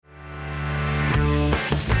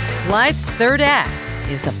Life's Third Act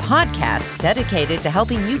is a podcast dedicated to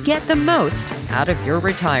helping you get the most out of your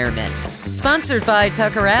retirement. Sponsored by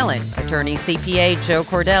Tucker Allen, attorney CPA Joe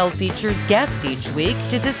Cordell features guests each week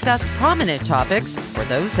to discuss prominent topics for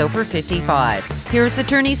those over 55. Here's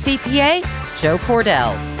attorney CPA Joe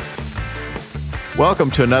Cordell. Welcome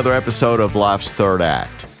to another episode of Life's Third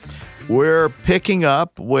Act. We're picking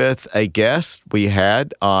up with a guest we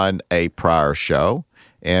had on a prior show,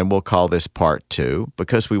 and we'll call this part 2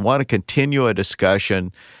 because we want to continue a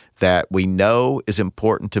discussion that we know is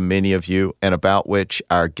important to many of you and about which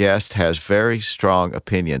our guest has very strong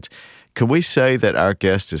opinions. Can we say that our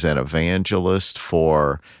guest is an evangelist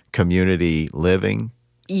for community living?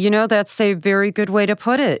 You know, that's a very good way to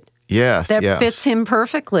put it. Yes, That fits him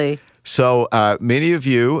perfectly. So many of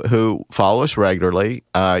you who follow us regularly,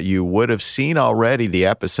 you would have seen already the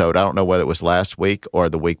episode. I don't know whether it was last week or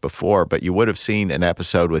the week before, but you would have seen an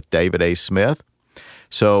episode with David A. Smith.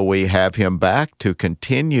 So we have him back to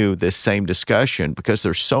continue this same discussion because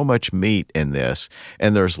there's so much meat in this,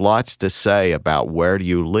 and there's lots to say about where do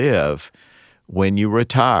you live when you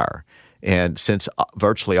retire. And since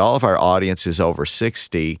virtually all of our audience is over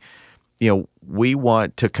 60, we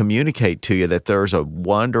want to communicate to you that there's a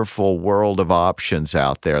wonderful world of options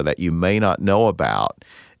out there that you may not know about,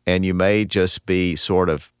 and you may just be sort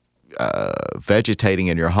of vegetating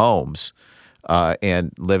in your homes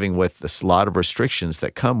and living with this lot of restrictions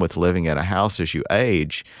that come with living in a house as you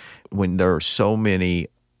age, when there are so many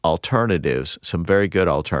alternatives, some very good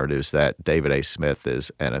alternatives that David A. Smith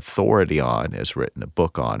is an authority on, has written a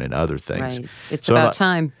book on, and other things. Right. It's about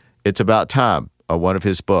time. It's about time. One of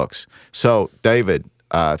his books. So, David,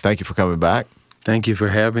 thank you for coming back. Thank you for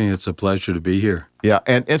having me. It's a pleasure to be here. Yeah,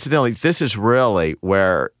 and incidentally, this is really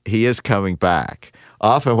where he is coming back.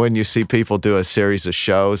 Often when you see people do a series of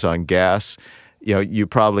shows on guests, you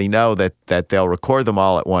probably know that they'll record them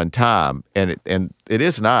all at one time, and it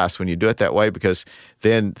is nice when you do it that way because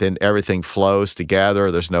then everything flows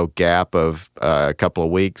together. There's no gap of a couple of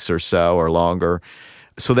weeks or so or longer.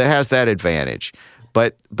 So that has that advantage.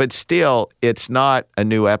 But still, it's not a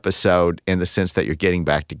new episode in the sense that you're getting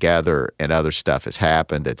back together and other stuff has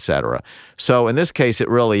happened, et cetera. So in this case, it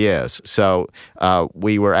really is. So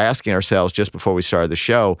we were asking ourselves just before we started the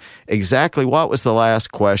show, exactly what was the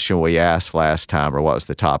last question we asked last time, or what was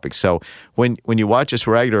the topic? So when you watch us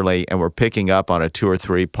regularly and we're picking up on a 2 or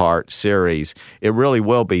 3 part series, it really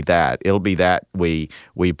will be that. It'll be that we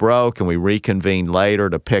broke and we reconvene later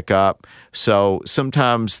to pick up. So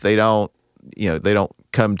sometimes they don't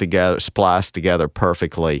come together, splice together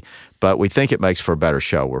perfectly, but we think it makes for a better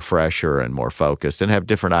show. We're fresher and more focused and have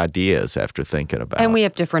different ideas after thinking about it. And we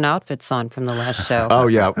have different outfits on from the last show. Oh,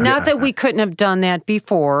 yeah. Not that we couldn't have done that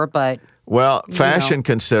before, but... Well, fashion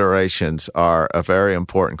considerations are a very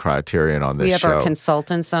important criterion on this show. We have our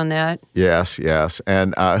consultants on that. Yes.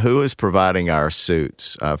 And who is providing our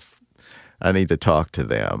suits? I need to talk to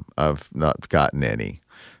them. I've not gotten any.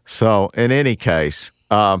 So in any case...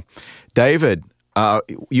 David,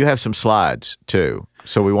 you have some slides, too,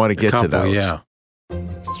 so we want to get to those. Yeah.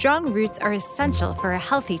 Strong roots are essential for a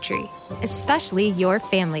healthy tree, especially your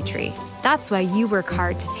family tree. That's why you work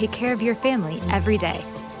hard to take care of your family every day.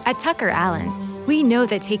 At Tucker Allen, we know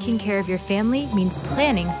that taking care of your family means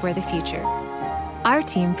planning for the future. Our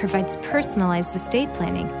team provides personalized estate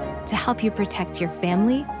planning to help you protect your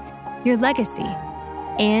family, your legacy,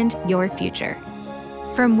 and your future.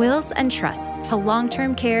 From wills and trusts to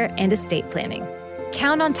long-term care and estate planning,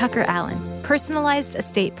 count on Tucker Allen, personalized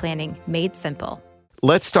estate planning made simple.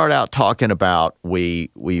 Let's start out talking about, we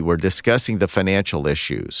were discussing the financial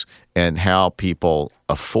issues and how people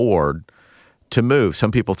afford to move.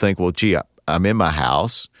 Some people think, well, gee, I'm in my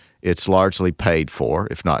house. It's largely paid for,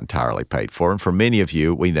 if not entirely paid for. And for many of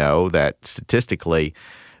you, we know that statistically,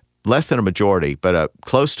 less than a majority, but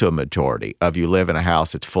close to a majority of you live in a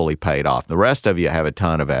house that's fully paid off. The rest of you have a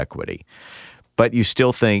ton of equity. But you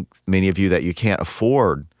still think, many of you, that you can't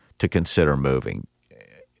afford to consider moving.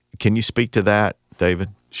 Can you speak to that, David?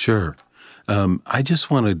 Sure. I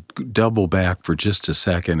just want to double back for just a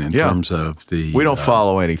second in terms of the... We don't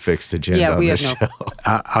follow any fixed agenda on this show.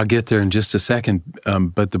 I'll get there in just a second.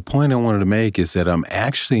 But the point I wanted to make is that I'm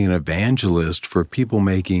actually an evangelist for people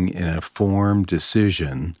making an informed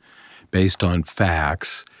decision based on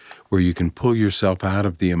facts, where you can pull yourself out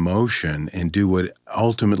of the emotion and do what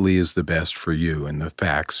ultimately is the best for you, and the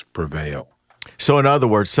facts prevail. So in other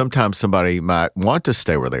words, sometimes somebody might want to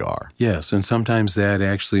stay where they are. Yes, and sometimes that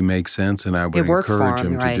actually makes sense, and I would encourage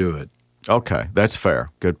them to do it. Okay, that's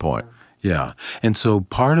fair. Good point. Yeah. And so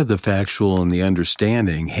part of the factual and the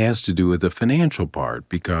understanding has to do with the financial part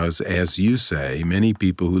because, as you say, many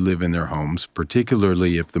people who live in their homes,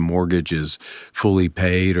 particularly if the mortgage is fully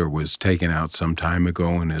paid or was taken out some time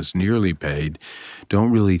ago and is nearly paid,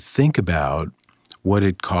 don't really think about what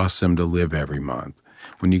it costs them to live every month.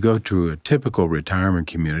 When you go to a typical retirement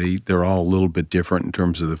community, they're all a little bit different in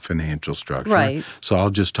terms of the financial structure. Right. So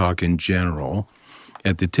I'll just talk in general.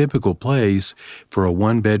 At the typical place, for a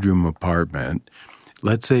one-bedroom apartment,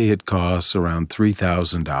 let's say it costs around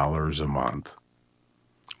 $3,000 a month.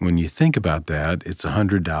 When you think about that, it's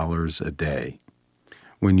 $100 a day.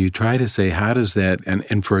 When you try to say, how does that,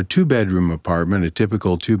 and for a two-bedroom apartment, a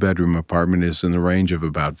typical two-bedroom apartment is in the range of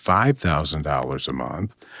about $5,000 a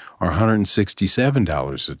month or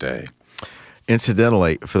 $167 a day.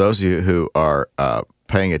 Incidentally, for those of you who are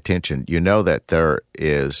paying attention, you know that you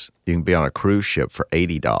can be on a cruise ship for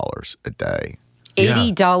 $80 a day.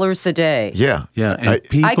 $80 a day. Yeah. Yeah. And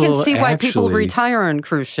people I can see why people actually retire on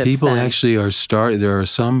cruise ships. People then. actually there are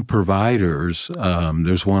some providers,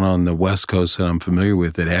 there's one on the West Coast that I'm familiar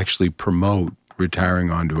with that actually promote retiring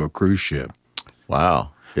onto a cruise ship. Wow.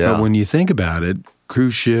 Yeah. But when you think about it,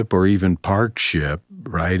 cruise ship or even park ship,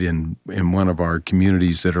 right, in one of our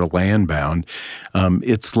communities that are land-bound,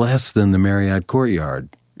 it's less than the Marriott Courtyard.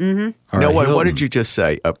 Mm-hmm. No, wait, what did you just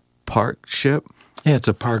say? A park ship? Yeah, it's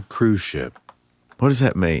a park cruise ship. What does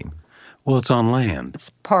that mean? Well, it's on land. It's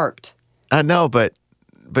parked. I know, but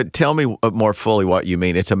tell me more fully what you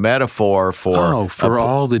mean. It's a metaphor for...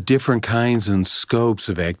 all the different kinds and scopes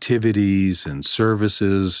of activities and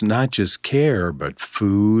services, not just care, but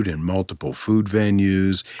food and multiple food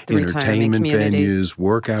venues, The entertainment community. venues,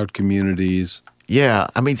 workout communities, Yeah,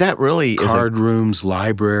 I mean, that really is card rooms,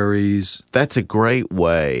 libraries. that's a great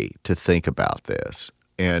way to think about this.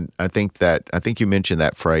 And I think you mentioned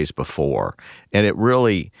that phrase before, and it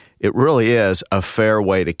really is a fair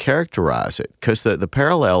way to characterize it because the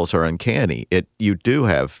parallels are uncanny. You do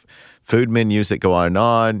have food menus that go on and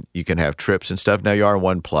on. You can have trips and stuff. Now you are in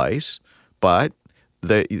one place, but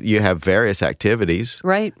you have various activities.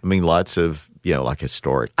 Right. I mean, lots of like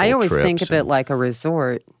historic. I always trips think of it like a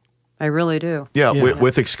resort. I really do. Yeah.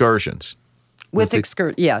 With excursions.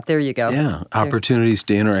 Yeah, there you go. Yeah, opportunities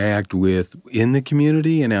to interact with in the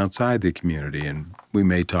community and outside the community. And we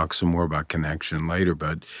may talk some more about connection later,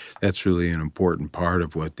 but that's really an important part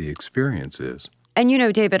of what the experience is. And,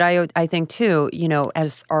 David, I think, too,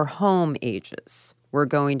 as our home ages, we're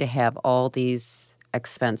going to have all these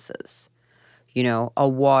expenses. A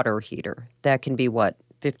water heater, that can be,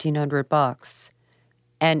 $1,500?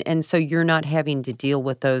 And so you're not having to deal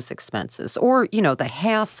with those expenses or, the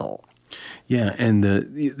hassle. Yeah, and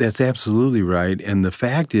that's absolutely right. And the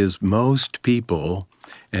fact is most people,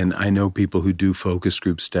 and I know people who do focus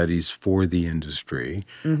group studies for the industry,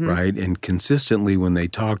 right? And consistently when they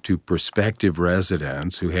talk to prospective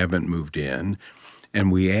residents who haven't moved in,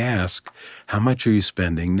 and we ask, how much are you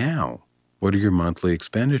spending now? What are your monthly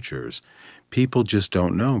expenditures? People just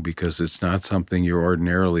don't know because it's not something you're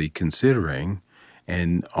ordinarily considering.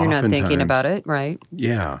 And you're not thinking about it, right?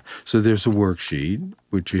 Yeah. So there's a worksheet,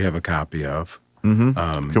 which you have a copy of.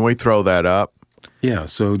 Mm-hmm. Can we throw that up? Yeah.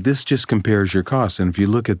 So this just compares your costs. And if you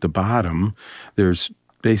look at the bottom, there's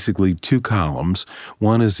basically two columns.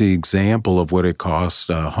 One is the example of what it costs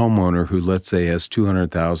a homeowner who, let's say, has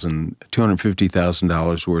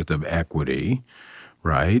 $250,000 worth of equity,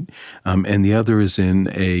 right? And the other is in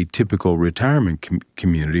a typical retirement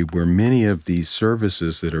community where many of these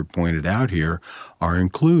services that are pointed out here are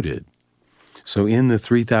included. So in the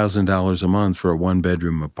 $3,000 a month for a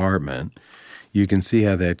one-bedroom apartment, you can see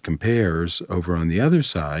how that compares over on the other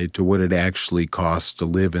side to what it actually costs to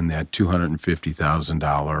live in that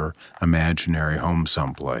 $250,000 imaginary home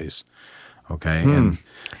someplace. Okay? And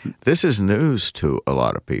this is news to a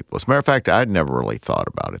lot of people. As a matter of fact, I'd never really thought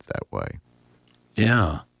about it that way.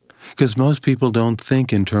 yeah, because most people don't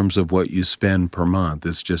think in terms of what you spend per month.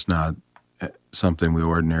 It's just not something we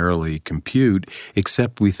ordinarily compute,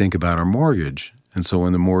 except we think about our mortgage. And so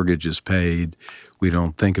when the mortgage is paid, we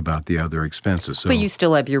don't think about the other expenses. So, but you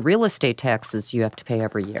still have your real estate taxes you have to pay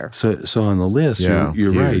every year. So on the list, Yeah,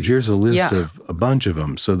 you're huge. right. Here's a list Yeah. of a bunch of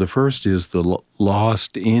them. So the first is the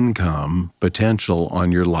lost income potential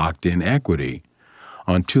on your locked-in equity.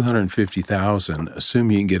 On $250,000,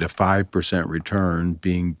 assume you can get a 5% return,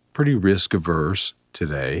 being pretty risk-averse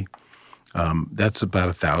today. That's about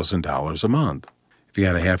 $1,000 a month. If you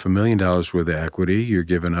got $500,000 worth of equity, you're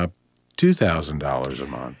giving up $2,000 a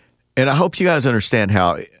month. And I hope you guys understand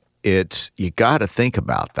how you got to think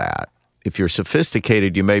about that. If you're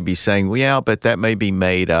sophisticated, you may be saying, well, yeah, but that may be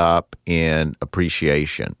made up in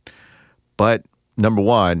appreciation. But number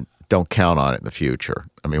one, don't count on it in the future.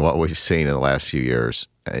 I mean, what we've seen in the last few years,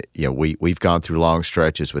 we've gone through long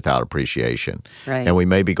stretches without appreciation. Right. And we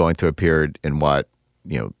may be going through a period in what,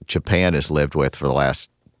 Japan has lived with for the last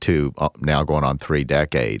 2, now going on 3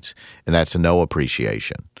 decades, and that's no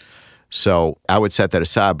appreciation. So I would set that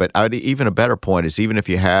aside. But even a better point is, even if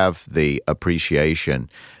you have the appreciation,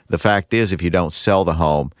 the fact is, if you don't sell the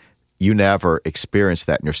home, you never experience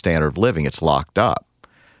that in your standard of living. It's locked up.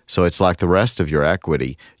 So it's like the rest of your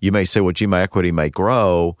equity. You may say, well, gee, my equity may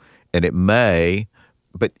grow, and it may,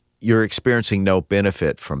 but you're experiencing no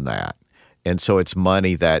benefit from that. And so it's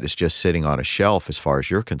money that is just sitting on a shelf as far as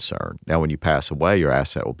you're concerned. Now, when you pass away, your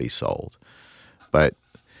asset will be sold. But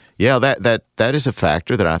yeah, that is a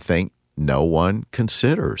factor that I think no one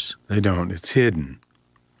considers. They don't. It's hidden.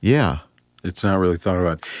 Yeah. It's not really thought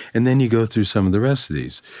about. And then you go through some of the rest of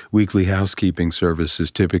these. Weekly housekeeping services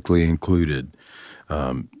typically included.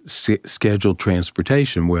 Scheduled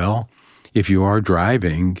transportation. Well, if you are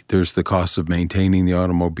driving, there's the cost of maintaining the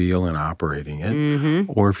automobile and operating it.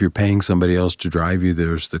 Mm-hmm. Or if you're paying somebody else to drive you,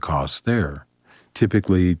 there's the cost there.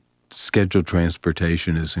 Typically, scheduled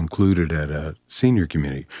transportation is included at a senior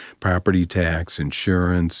community. Property tax,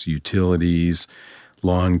 insurance, utilities,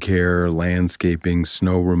 lawn care, landscaping,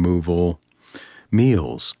 snow removal,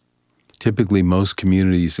 meals. Typically, most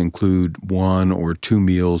communities include 1 or 2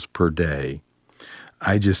 meals per day.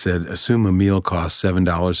 I just said, assume a meal costs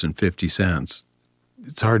 $7.50.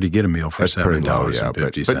 It's hard to get a meal for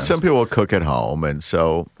 $7.50. But some people will cook at home, and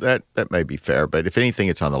so that may be fair. But if anything,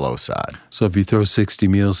 it's on the low side. So if you throw 60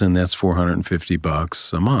 meals in, that's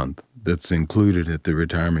 $450 a month. That's included at the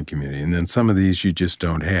retirement community. And then some of these you just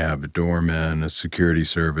don't have: a doorman, a security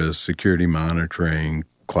service, security monitoring,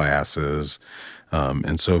 classes,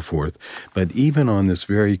 and so forth. But even on this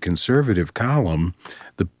very conservative column,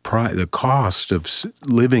 the cost of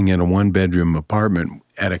living in a one-bedroom apartment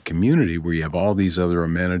at a community where you have all these other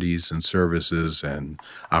amenities and services and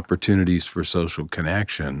opportunities for social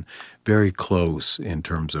connection, very close in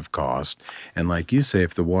terms of cost. And like you say,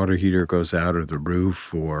 if the water heater goes out or the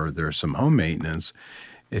roof or there's some home maintenance,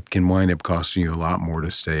 it can wind up costing you a lot more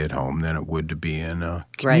to stay at home than it would to be in a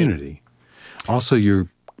community. Right. Also,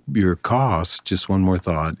 your costs, just one more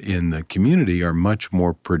thought, in the community are much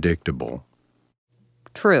more predictable.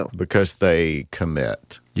 True. Because they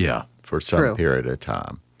commit. Yeah. For some period of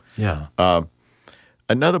time. Yeah.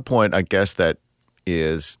 Another point, I guess, that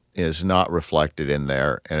is not reflected in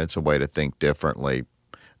there, and it's a way to think differently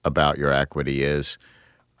about your equity, is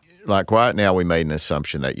like right now we made an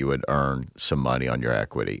assumption that you would earn some money on your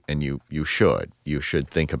equity, and you should. You should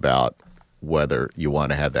think about whether you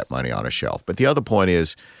want to have that money on a shelf. But the other point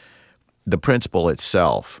is the principle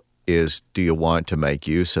itself is, do you want to make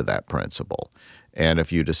use of that principle? And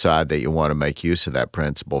if you decide that you want to make use of that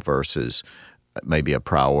principle versus maybe a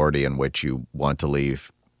priority in which you want to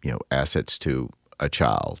leave, assets to a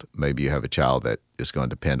child, maybe you have a child that is going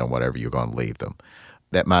to depend on whatever you're going to leave them,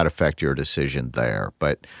 that might affect your decision there.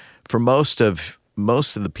 But for most of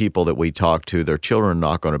the people that we talk to, their children are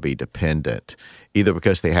not going to be dependent, either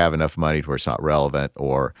because they have enough money where it's not relevant,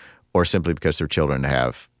 or simply because their children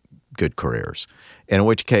have good careers. And in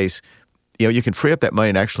which case, you can free up that money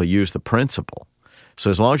and actually use the principal. So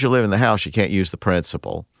as long as you live in the house, you can't use the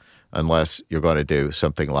principal unless you're going to do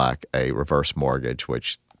something like a reverse mortgage,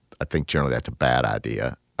 which I think generally that's a bad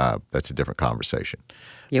idea. That's a different conversation.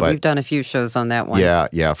 Yeah, but we've done a few shows on that one. Yeah.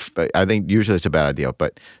 I think usually it's a bad idea.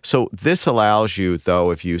 But so this allows you, though,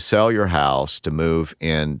 if you sell your house, to move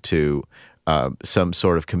into some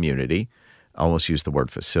sort of community. I almost use the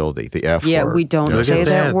word facility, the F word. Yeah, we don't say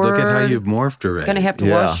that word. Look at how you've morphed already. Going to have to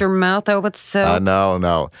wash your mouth out with soap.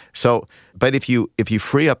 No. So, but if you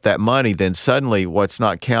free up that money, then suddenly what's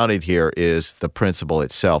not counted here is the principal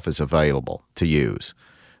itself is available to use.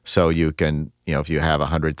 So you can, if you have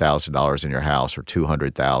 $100,000 in your house, or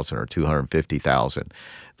 $200,000 or $250,000,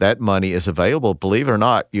 that money is available. Believe it or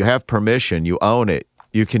not, you have permission, you own it.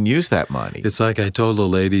 You can use that money. It's like I told a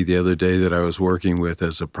lady the other day that I was working with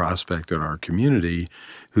as a prospect in our community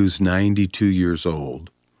who's 92 years old,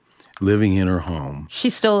 living in her home.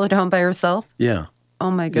 She's still at home by herself? Yeah.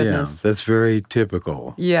 Oh, my goodness. Yeah, that's very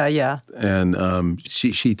typical. Yeah. And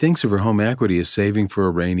she thinks of her home equity as saving for a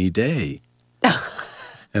rainy day.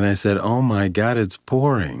 And I said, oh, my God, it's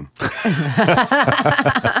pouring.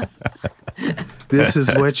 This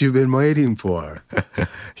is what you've been waiting for.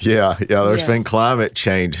 Yeah. There's been climate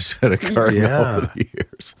change that's been occurring over the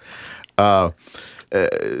years.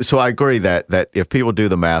 So I agree that if people do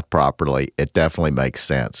the math properly, it definitely makes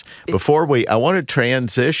sense. I want to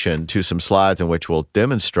transition to some slides in which we'll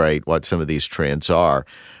demonstrate what some of these trends are.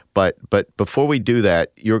 But before we do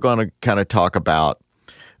that, you're going to kind of talk about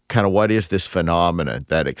kind of what is this phenomenon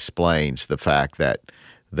that explains the fact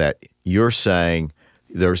that you're saying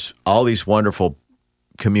there's all these wonderful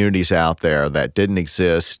communities out there that didn't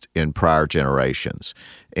exist in prior generations,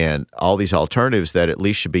 and all these alternatives that at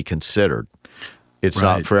least should be considered. It's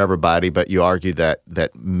not for everybody, but you argue that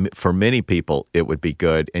for many people it would be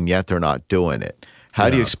good, and yet they're not doing it. How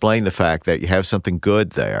do you explain the fact that you have something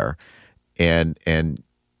good there, and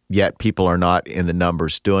yet people are not in the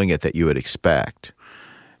numbers doing it that you would expect?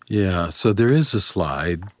 Yeah, so there is a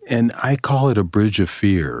slide, and I call it a bridge of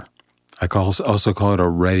fear. I also call it a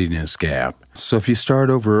readiness gap. So if you start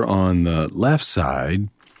over on the left side,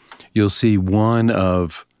 you'll see one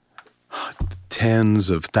of tens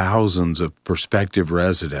of thousands of prospective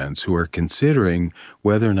residents who are considering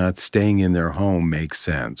whether or not staying in their home makes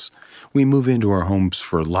sense. We move into our homes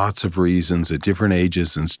for lots of reasons at different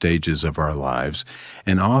ages and stages of our lives,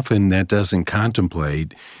 and often that doesn't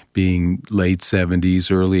contemplate being late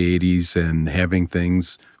 70s, early 80s, and having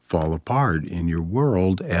things fall apart in your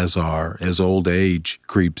world as old age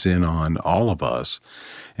creeps in on all of us.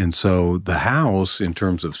 And so the house, in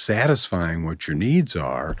terms of satisfying what your needs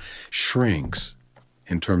are, shrinks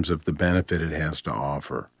in terms of the benefit it has to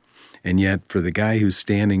offer. And yet for the guy who's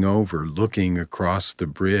standing over looking across the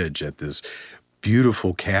bridge at this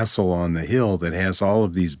beautiful castle on the hill that has all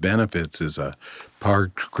of these benefits as a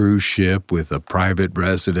parked cruise ship with a private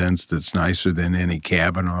residence that's nicer than any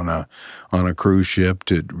cabin on a cruise ship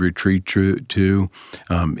to retreat to.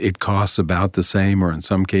 It costs about the same, or in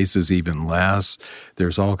some cases even less.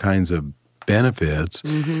 There's all kinds of benefits,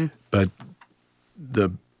 but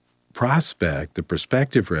the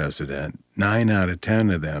prospective resident, 9 out of 10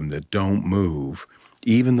 of them that don't move,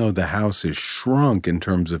 even though the house is shrunk in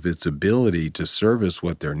terms of its ability to service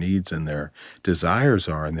what their needs and their desires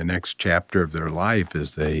are in the next chapter of their life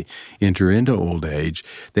as they enter into old age,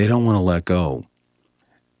 they don't want to let go.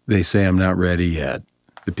 They say, I'm not ready yet.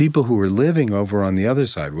 The people who are living over on the other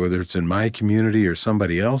side, whether it's in my community or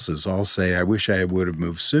somebody else's, all say, I wish I would have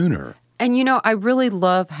moved sooner. And, I really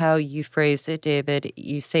love how you phrase it, David.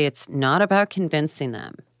 You say it's not about convincing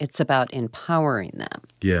them. It's about empowering them.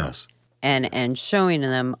 Yes. And showing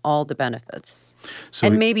them all the benefits.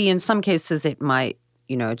 And maybe in some cases it might,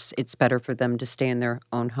 it's better for them to stay in their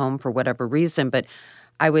own home for whatever reason. But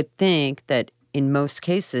I would think that in most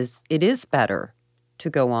cases it is better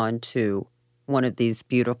to go on to one of these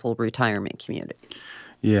beautiful retirement communities.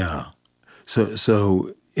 Yeah.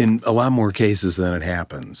 So in a lot more cases than it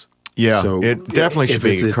happens. Yeah, so it definitely should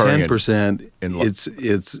be occurring. If it's at 10%,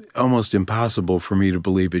 it's almost impossible for me to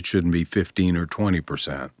believe it shouldn't be 15 or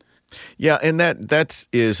 20%. Yeah, and that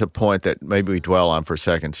is a point that maybe we dwell on for a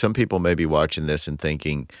second. Some people may be watching this and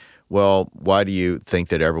thinking, well, why do you think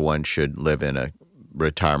that everyone should live in a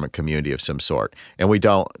retirement community of some sort? And we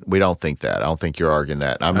don't think that. I don't think you're arguing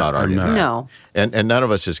that. I'm not arguing that. No. And none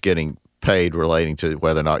of us is getting paid relating to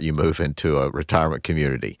whether or not you move into a retirement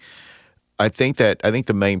community. I think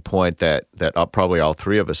the main point that probably all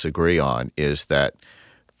three of us agree on is that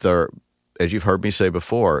there, as you've heard me say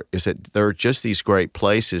before, is that there are just these great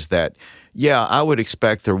places that, yeah, I would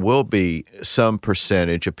expect there will be some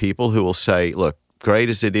percentage of people who will say, look, great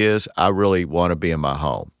as it is, I really want to be in my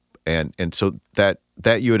home. And so that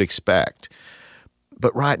you would expect.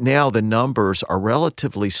 But right now the numbers are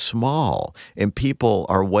relatively small and people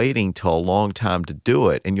are waiting till a long time to do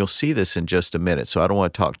it. And you'll see this in just a minute, so I don't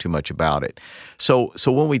want to talk too much about it. So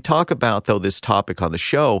when we talk about, though, this topic on the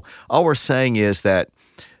show, all we're saying is that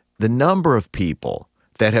the number of people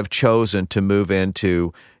that have chosen to move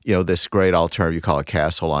into, this great alternative, you call it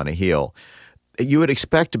Castle on a Hill, you would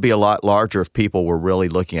expect to be a lot larger if people were really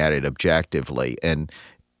looking at it objectively. And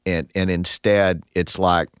instead, it's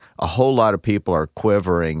like a whole lot of people are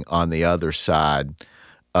quivering on the other side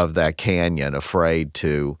of that canyon, afraid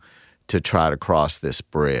to try to cross this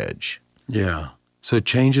bridge. Yeah. So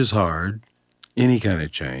change is hard. Any kind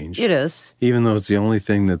of change. It is. Even though it's the only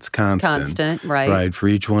thing that's constant. Constant, right. Right. For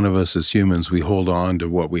each one of us as humans, we hold on to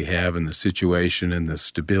what we have in the situation and the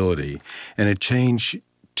stability. And a change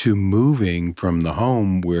to moving from the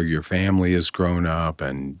home where your family has grown up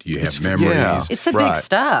and you have memories. Yeah, it's a big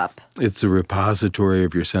step. It's a repository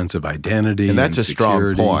of your sense of identity and that's a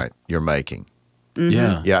security. Strong point you're making. Mm-hmm.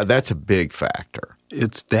 Yeah. Yeah, that's a big factor.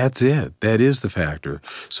 That's it. That is the factor.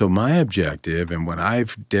 So my objective and what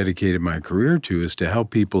I've dedicated my career to is to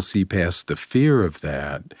help people see past the fear of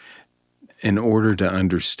that in order to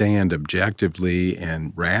understand objectively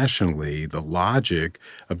and rationally the logic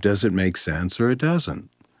of does it make sense or it doesn't.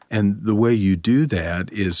 And the way you do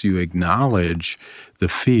that is you acknowledge the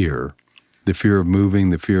fear of moving,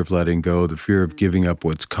 the fear of letting go, the fear of giving up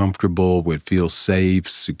what's comfortable, what feels safe,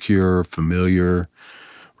 secure, familiar,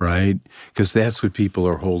 right? Because that's what people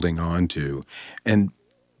are holding on to. And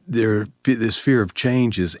this fear of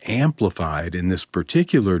change is amplified in this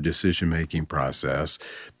particular decision-making process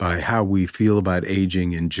by how we feel about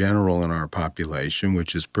aging in general in our population,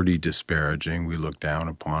 which is pretty disparaging. We look down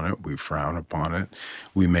upon it. We frown upon it.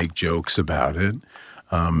 We make jokes about it.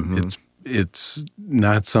 It's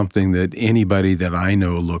not something that anybody that I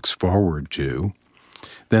know looks forward to.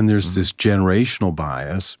 Then there's this generational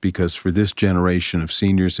bias, because for this generation of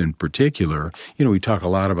seniors in particular, we talk a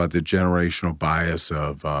lot about the generational bias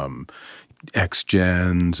of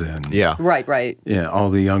X-Gens and Right. Yeah, all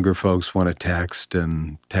the younger folks want to text,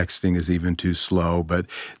 and texting is even too slow. But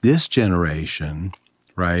this generation,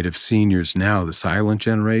 right, of seniors now, the silent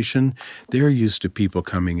generation, they're used to people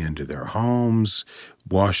coming into their homes,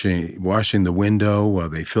 washing the window while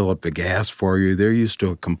they fill up the gas for you. They're used to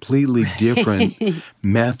a completely different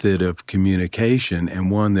method of communication,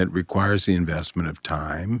 and one that requires the investment of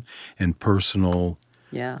time and personal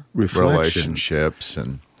reflection. Relationships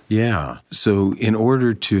and... Yeah. So in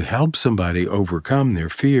order to help somebody overcome their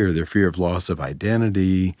fear of loss of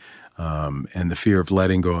identity, and the fear of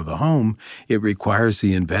letting go of the home, it requires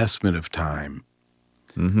the investment of time.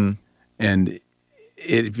 Mm-hmm. And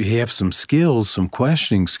if you have some skills, some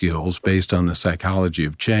questioning skills based on the psychology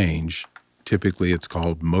of change, typically it's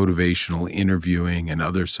called motivational interviewing and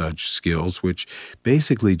other such skills, which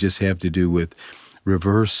basically just have to do with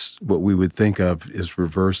what we would think of as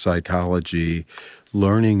reverse psychology,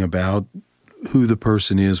 learning about who the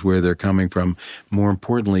person is, where they're coming from, more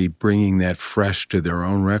importantly, bringing that fresh to their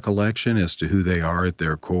own recollection as to who they are at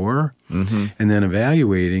their core, and then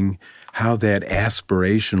evaluating how that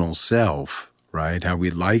aspirational self, right, how we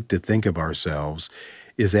like to think of ourselves,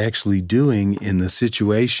 is actually doing in the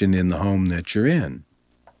situation in the home that you're in.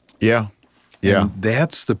 Yeah. And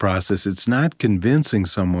that's the process. It's not convincing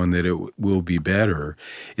someone that it will be better.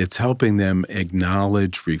 It's helping them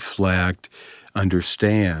acknowledge, reflect,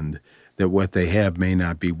 understand that what they have may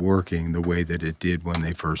not be working the way that it did when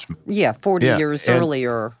they first moved. 40 years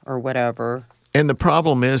earlier or whatever. And the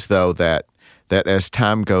problem is, though, that as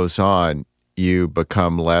time goes on, you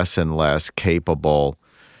become less and less capable,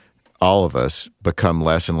 all of us become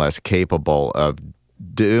less and less capable of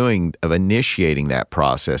initiating that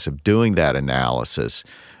process, of doing that analysis,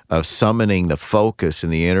 of summoning the focus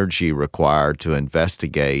and the energy required to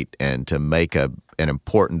investigate and to make an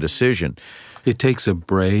important decision. It takes a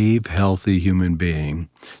brave, healthy human being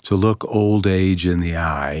to look old age in the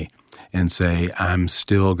eye and say, I'm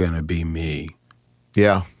still going to be me.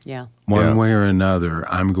 Yeah. One way or another,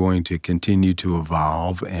 I'm going to continue to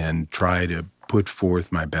evolve and try to put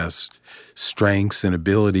forth my best strengths and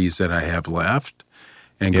abilities that I have left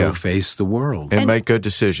and go face the world. And make good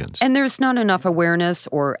decisions. And there's not enough awareness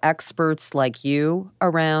or experts like you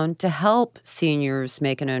around to help seniors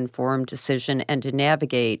make an informed decision and to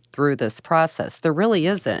navigate through this process. There really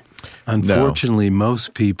isn't. Unfortunately,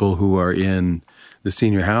 most people who are in the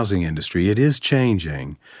senior housing industry, it is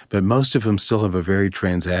changing, but most of them still have a very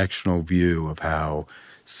transactional view of how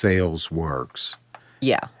sales works.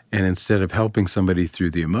 Yeah. And instead of helping somebody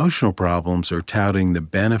through the emotional problems or touting the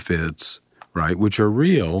benefits, right, which are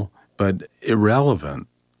real but irrelevant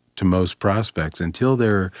to most prospects until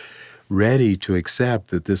they're ready to accept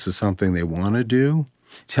that this is something they want to do,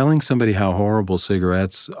 telling somebody how horrible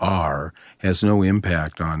cigarettes are has no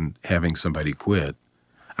impact on having somebody quit.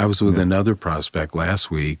 I was with another prospect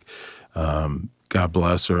last week, God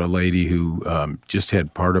bless her, a lady who just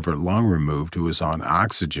had part of her lung removed, who was on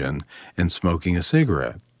oxygen and smoking a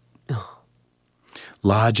cigarette.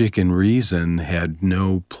 Logic and reason had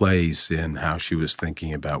no place in how she was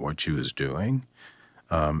thinking about what she was doing.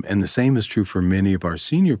 And the same is true for many of our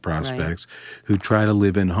senior prospects who try to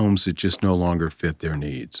live in homes that just no longer fit their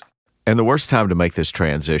needs. And the worst time to make this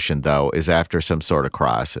transition, though, is after some sort of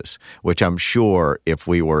crisis, which I'm sure if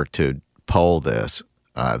we were to poll this,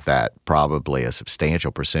 that probably a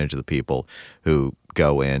substantial percentage of the people who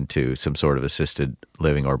go into some sort of assisted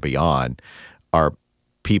living or beyond are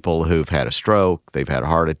people who've had a stroke, they've had a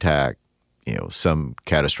heart attack, some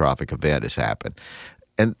catastrophic event has happened.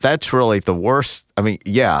 And that's really the worst. I mean,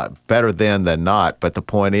 better then than not. But the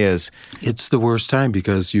point is, it's the worst time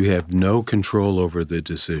because you have no control over the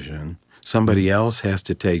decision. Somebody else has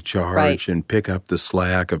to take charge and pick up the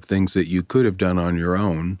slack of things that you could have done on your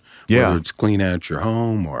own, whether it's clean out your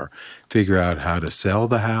home or figure out how to sell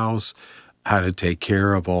the house, how to take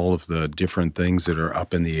care of all of the different things that are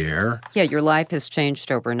up in the air. Yeah, your life has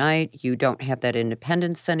changed overnight. You don't have that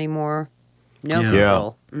independence anymore. No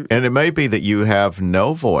control. And it may be that you have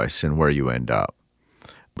no voice in where you end up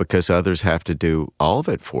because others have to do all of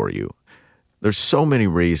it for you. There's so many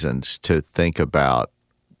reasons to think about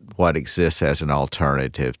what exists as an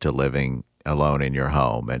alternative to living alone in your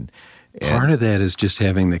home. And part of that is just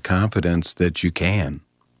having the confidence that you can.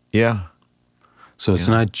 Yeah. So it's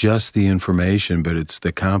not just the information, but it's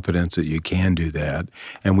the confidence that you can do that.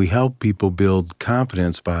 And we help people build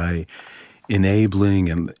confidence by enabling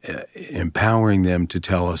and empowering them to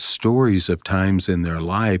tell us stories of times in their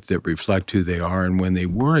life that reflect who they are and when they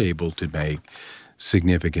were able to make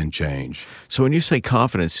significant change. So when you say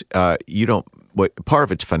confidence, you don't. Part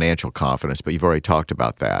of it's financial confidence, but you've already talked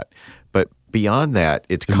about that. But beyond that,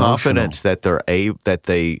 it's confidence that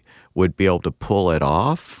they would be able to pull it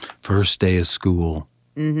off. First day of school,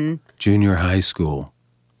 junior high school.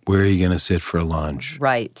 Where are you going to sit for lunch?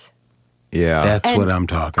 Right. Yeah, that's what I'm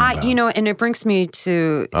talking about. And it brings me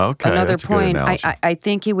to another point. I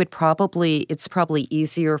think it's probably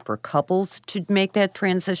easier for couples to make that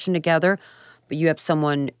transition together. But you have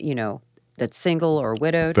someone, that's single or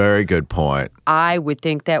widowed. Very good point. I would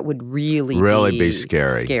think that would really be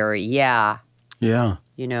scary. Scary, yeah. Yeah.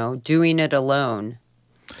 Doing it alone.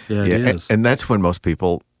 Yeah, it is. And that's when most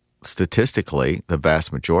people, statistically, the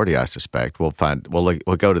vast majority, I suspect, we'll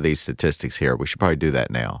go to these statistics here. We should probably do that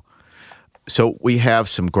now. So we have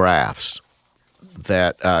some graphs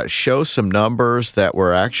that show some numbers that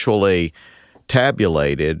were actually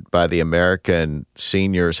tabulated by the American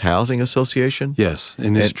Seniors Housing Association. Yes,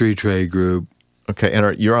 Industry Trade Group. Okay,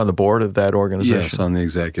 and you're on the board of that organization? Yes, on the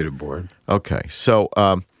executive board. Okay, so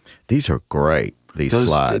these are great, these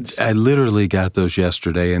slides. I literally got those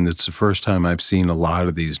yesterday, and it's the first time I've seen a lot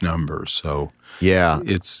of these numbers. So yeah,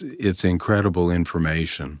 it's incredible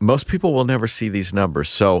information. Most people will never see these numbers,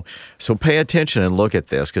 so pay attention and look at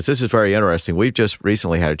this, because this is very interesting. We've just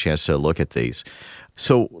recently had a chance to look at these.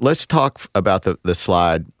 So let's talk about the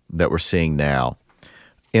slide that we're seeing now,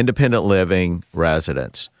 independent living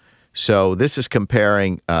residents. So this is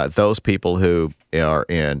comparing those people who are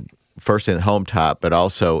first in home type, but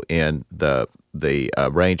also in the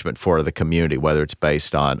arrangement for the community, whether it's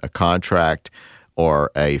based on a contract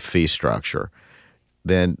or a fee structure.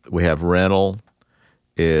 Then we have rental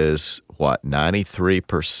is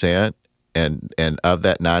 93%, and of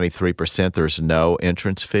that 93%, there's no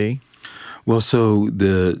entrance fee. Well, so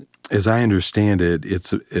as I understand it,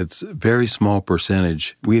 it's a very small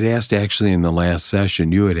percentage. We had asked actually in the last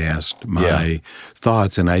session, you had asked my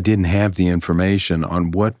thoughts, and I didn't have the information on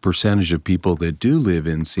what percentage of people that do live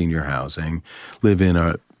in senior housing live in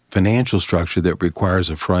a financial structure that requires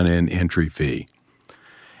a front-end entry fee.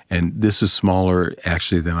 And this is smaller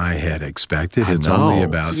actually than I had expected. It's only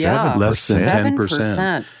about less than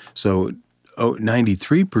 10%. So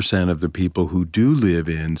 93% of the people who do live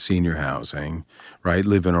in senior housing, right,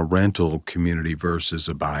 live in a rental community versus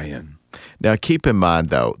a buy-in. Now, keep in mind,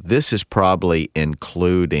 though, this is probably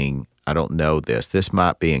including, I don't know this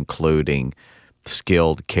might be including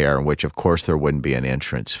skilled care, in which, of course, there wouldn't be an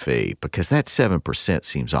entrance fee, because that 7%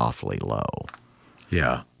 seems awfully low.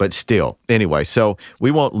 Yeah. But still, anyway, so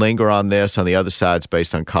we won't linger on this. On the other side, it's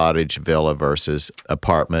based on cottage, villa versus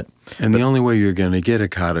apartment. And the only way you're going to get a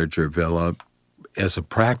cottage or villa as a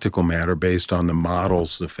practical matter based on the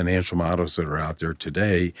models, the financial models that are out there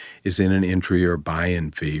today, is in an entry or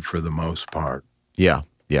buy-in fee for the most part. Yeah,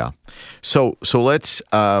 yeah. So let's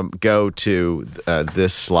go to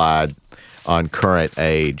this slide on current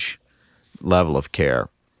age level of care.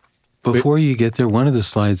 Before you get there, one of the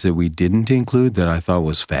slides that we didn't include that I thought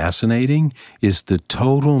was fascinating is the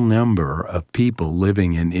total number of people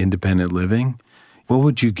living in independent living. What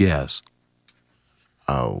would you guess?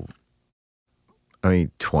 20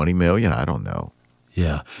 million? I don't know.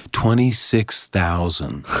 Yeah,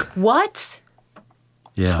 26,000. What?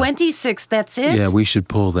 Yeah. 26, that's it? Yeah, we should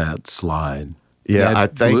pull that slide. Yeah, I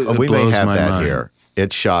think we may have that mind here.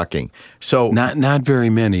 It's shocking. So not very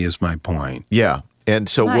many is my point. Yeah. And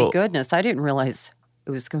so my goodness, I didn't realize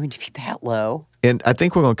it was going to be that low. And I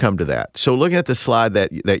think we're going to come to that. So looking at the slide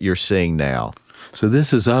that you're seeing now. So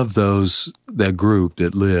this is of that group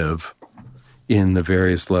that live in the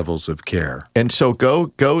various levels of care. And so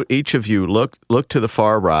go each of you look to the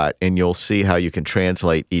far right, and you'll see how you can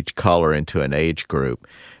translate each color into an age group.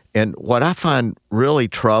 And what I find really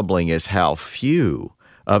troubling is how few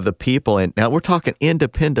of the people, and now we're talking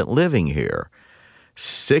independent living here,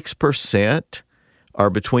 6% are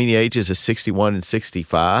between the ages of 61 and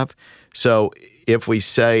 65. So if we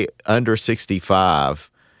say under 65,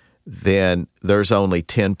 then there's only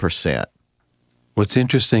 10%. What's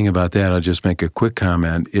interesting about that, I'll just make a quick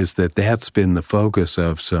comment, is that that's been the focus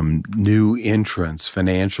of some new entrants,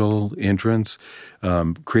 financial entrants,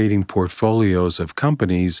 creating portfolios of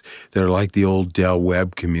companies that are like the old Del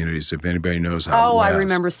Webb communities, if anybody knows how. Oh, I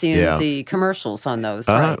remember seeing the commercials on those.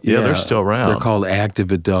 Right? Yeah, they're still around. They're called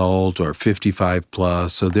Active Adult or 55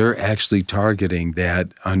 Plus. So they're actually targeting that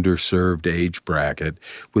underserved age bracket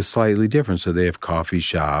with slightly different. So they have coffee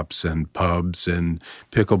shops and pubs and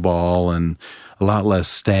pickleball and a lot less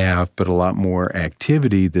staff, but a lot more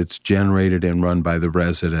activity that's generated and run by the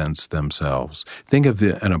residents themselves. Think of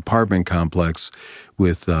an apartment complex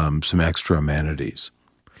with some extra amenities.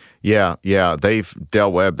 Yeah.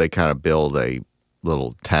 Del Webb, they kind of build a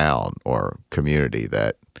little town or community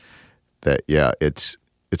that it's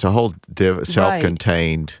a whole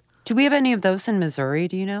self-contained. Do we have any of those in Missouri?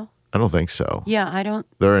 Do you know? I don't think so. Yeah, I don't.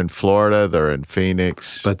 They're in Florida. They're in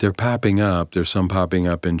Phoenix. But they're popping up. There's some popping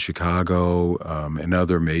up in Chicago and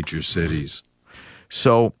other major cities.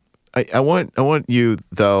 So I want you,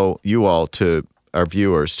 though, you all, to our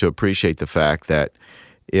viewers, to appreciate the fact that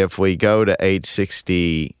if we go to age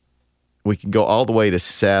 60, we can go all the way to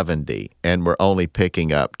 70, and we're only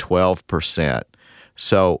picking up 12%.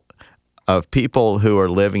 So of people who are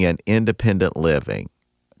living an independent living,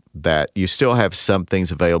 that you still have some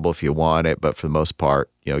things available if you want it, but for the most part,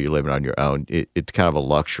 you're living on your own. It's kind of a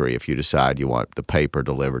luxury if you decide you want the paper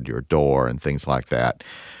delivered to your door and things like that.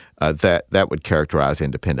 That would characterize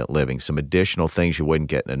independent living. Some additional things you wouldn't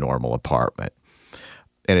get in a normal apartment.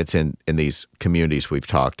 And it's in these communities we've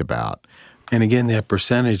talked about. And again, that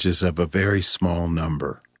percentage is of a very small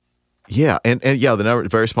number. Yeah, and the number,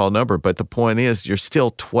 very small number, but the point is you're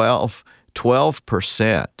still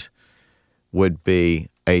 12% would be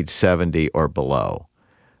age 70 or below.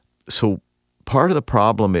 So part of the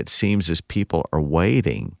problem, it seems, is people are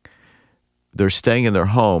waiting. They're staying in their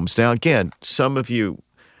homes. Now, again, some of you,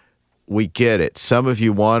 we get it. Some of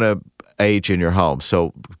you want to age in your home,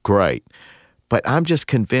 so great. But I'm just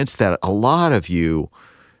convinced that a lot of you,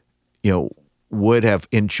 would have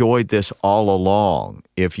enjoyed this all along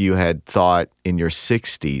if you had thought in your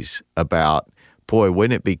 60s about, boy,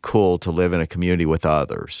 wouldn't it be cool to live in a community with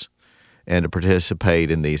others and to participate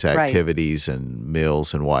in these activities and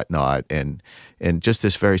meals and whatnot, and just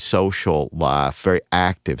this very social life, very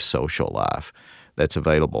active social life that's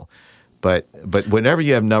available. But whenever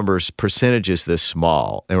you have percentages this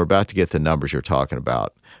small, and we're about to get the numbers you're talking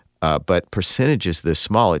about, but percentages this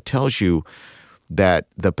small, it tells you that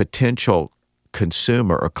the potential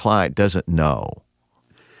consumer or client doesn't know.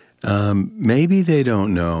 Maybe they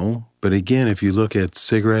don't know. But again, if you look at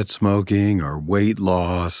cigarette smoking or weight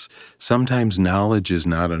loss, sometimes knowledge is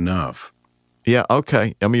not enough. Yeah,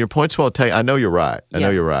 okay. I mean, your point's well taken. I know you're right. I know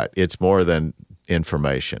you're right. It's more than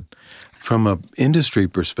information. From an industry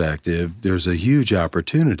perspective, there's a huge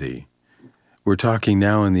opportunity. We're talking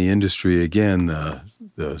now in the industry, again,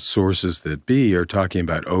 the sources that be are talking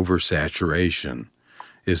about oversaturation.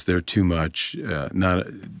 Is there too much,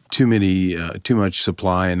 too much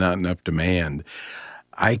supply and not enough demand?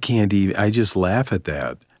 I just laugh at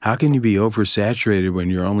that. How can you be oversaturated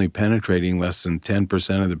when you're only penetrating less than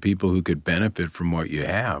 10% of the people who could benefit from what you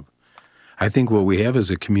have? I think what we have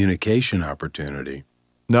is a communication opportunity.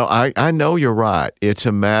 No, I know you're right. It's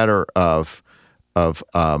a matter of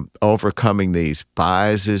overcoming these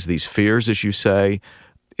biases, these fears, as you say.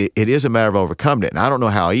 It is a matter of overcoming it. And I don't know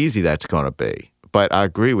how easy that's going to be, but I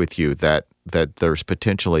agree with you that there's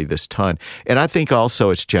potentially this ton. And I think also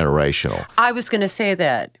it's generational. I was going to say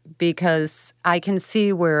that because I can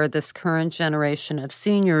see where this current generation of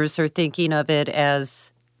seniors are thinking of it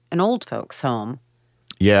as an old folks' home.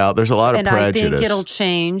 Yeah, there's a lot of prejudice. And I think it'll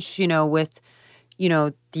change, with,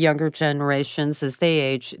 the younger generations as they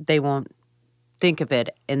age, they won't think of it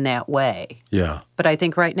in that way. Yeah. But I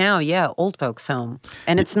think right now, old folks' home.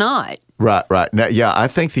 And it's not. Right. Now, I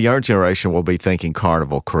think the younger generation will be thinking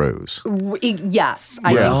Carnival Cruise. Yes,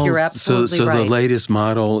 I think you're absolutely right. So the latest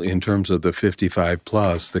model in terms of the 55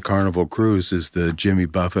 plus, the Carnival Cruise, is the Jimmy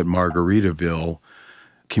Buffett Margaritaville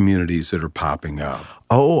communities that are popping up.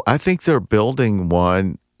 Oh, I think they're building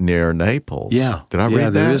one near Naples. Yeah. Did I read that? Yeah,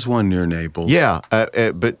 there is one near Naples. Yeah,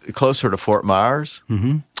 but closer to Fort Myers.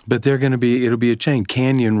 Mm-hmm. But it'll be a chain.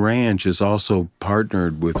 Canyon Ranch is also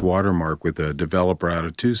partnered with Watermark, with a developer out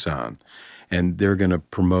of Tucson, and they're going to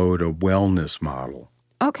promote a wellness model.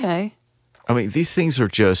 Okay. I mean, these things are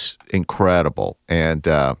just incredible. And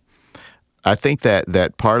I think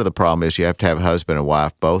that part of the problem is you have to have husband and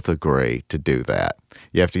wife both agree to do that.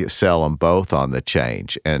 You have to sell them both on the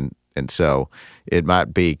change. And so it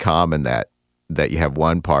might be common that you have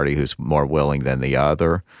one party who's more willing than the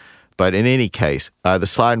other. But in any case, the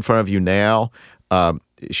slide in front of you now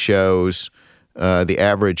shows the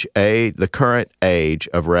average age, the current age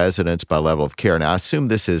of residents by level of care. Now, I assume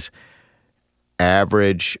this is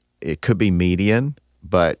average, it could be median,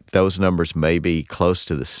 but those numbers may be close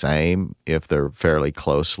to the same if they're fairly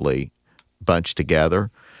closely bunched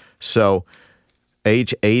together. So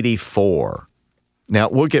age 84. Now,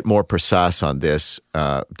 we'll get more precise on this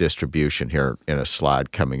distribution here in a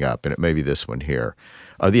slide coming up, and it may be this one here.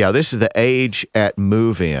 This is the age at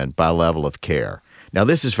move-in by level of care. Now,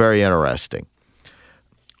 this is very interesting.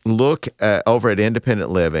 Look over at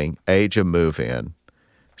independent living, age of move-in.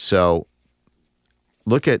 So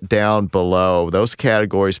look at down below, those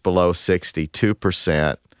categories below 60,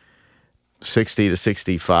 2%, 60 to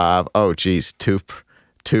 65,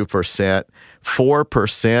 2%,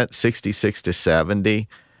 4%, 66 to 70.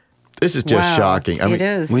 This is just shocking. It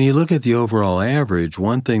is. When you look at the overall average,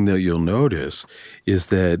 one thing that you'll notice is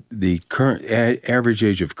that the current average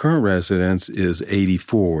age of current residents is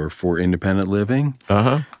 84 for independent living.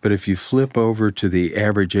 Uh-huh. But if you flip over to the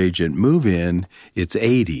average age at move-in, it's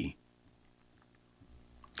 80.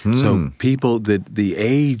 So the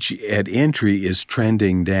age at entry is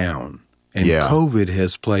trending down, and COVID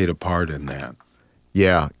has played a part in that.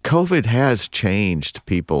 Yeah, COVID has changed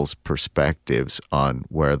people's perspectives on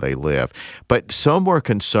where they live. But some were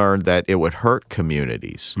concerned that it would hurt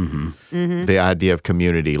communities, the idea of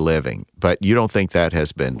community living. But you don't think that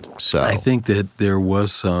has been so? I think that there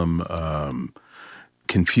was some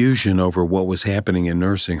confusion over what was happening in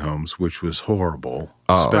nursing homes, which was horrible,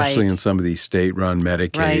 especially in some of these state-run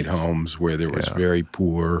Medicaid homes where there was very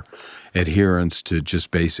poor adherence to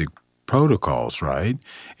just basic protocols, right?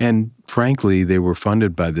 And frankly, they were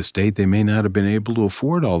funded by the state. They may not have been able to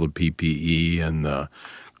afford all the PPE and the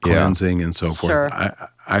cleansing and so forth. Sure.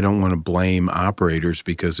 I don't want to blame operators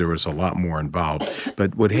because there was a lot more involved.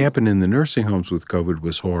 But what happened in the nursing homes with COVID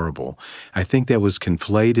was horrible. I think that was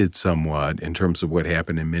conflated somewhat in terms of what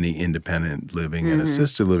happened in many independent living and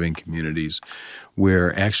assisted living communities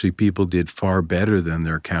where actually people did far better than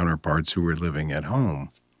their counterparts who were living at home.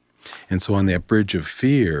 And so on that bridge of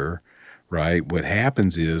fear, right, what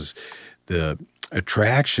happens is the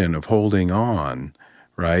attraction of holding on,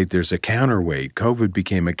 right, there's a counterweight. COVID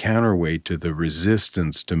became a counterweight to the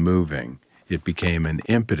resistance to moving. It became an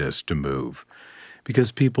impetus to move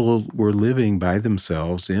because people were living by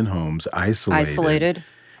themselves in homes, isolated.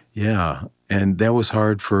 Yeah, and that was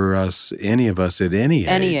hard for us, any of us at any age.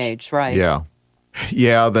 Any age, right. Yeah.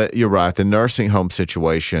 Yeah, you're right. The nursing home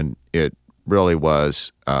situation, it really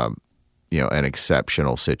was an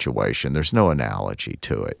exceptional situation. There's no analogy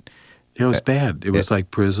to it. It was bad. It was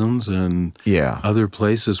like prisons and other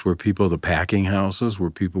places where the packing houses where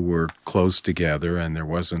people were close together and there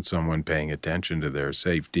wasn't someone paying attention to their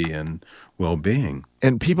safety and well-being.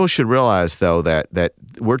 And people should realize, though, that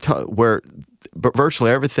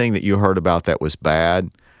virtually everything that you heard about that was bad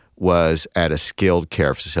was at a skilled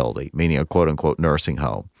care facility, meaning a quote-unquote nursing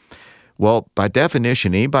home. Well, by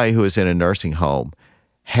definition, anybody who is in a nursing home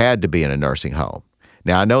had to be in a nursing home.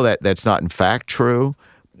 Now, I know that that's not in fact true,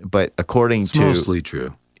 but It's mostly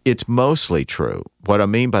true. It's mostly true. What I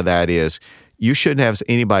mean by that is you shouldn't have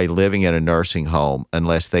anybody living in a nursing home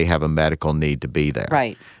unless they have a medical need to be there.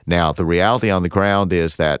 Right. Now, the reality on the ground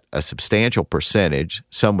is that a substantial percentage,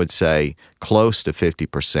 some would say close to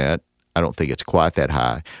 50%, I don't think it's quite that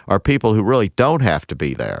high, are people who really don't have to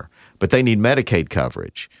be there, but they need Medicaid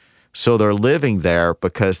coverage. So they're living there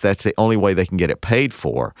because that's the only way they can get it paid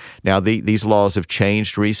for. Now, these laws have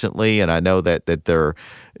changed recently, and I know that they're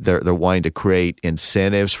wanting to create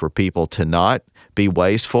incentives for people to not be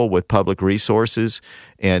wasteful with public resources,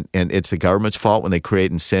 and it's the government's fault when they create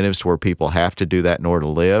incentives where people have to do that in order to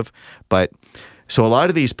live. But so a lot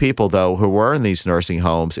of these people, though, who were in these nursing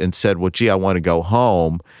homes and said, well, gee, I want to go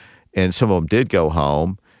home, and some of them did go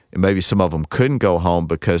home, and maybe some of them couldn't go home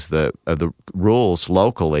because of the rules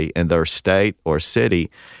locally in their state or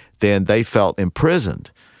city, then they felt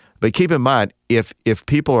imprisoned. But keep in mind, if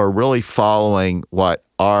people are really following what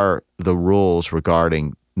are the rules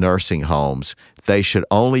regarding nursing homes, they should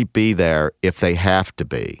only be there if they have to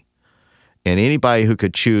be. And anybody who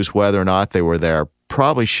could choose whether or not they were there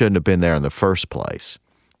probably shouldn't have been there in the first place.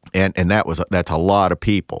 And that's a lot of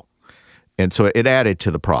people. And so it added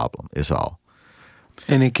to the problem is all.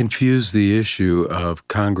 And it confused the issue of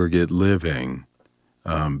congregate living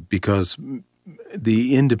because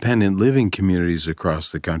the independent living communities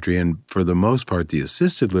across the country, and for the most part the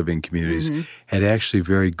assisted living communities, had actually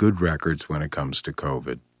very good records when it comes to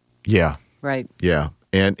COVID. Yeah. Right. Yeah.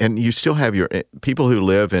 And you still have your people who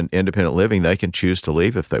live in independent living, they can choose to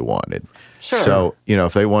leave if they wanted. Sure. So,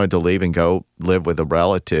 if they wanted to leave and go live with a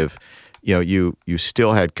relative, you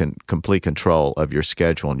still had complete control of your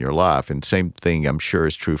schedule and your life. And same thing, I'm sure,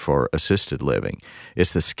 is true for assisted living.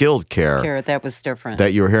 It's the skilled care that was different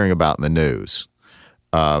that you were hearing about in the news,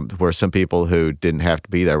 where some people who didn't have to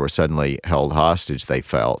be there were suddenly held hostage, they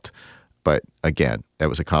felt. But again, that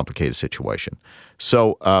was a complicated situation.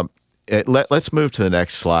 So let's move to the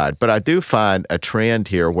next slide. But I do find a trend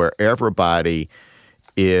here where everybody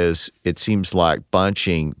is, it seems like,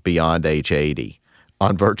 bunching beyond age 80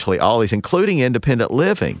 on virtually all these, including independent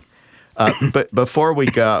living. But before we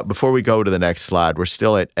go to the next slide, we're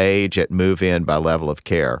still at age at move-in by level of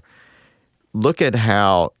care. Look at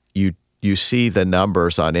how you see the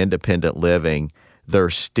numbers on independent living.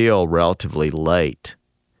 They're still relatively late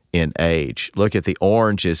in age. Look at the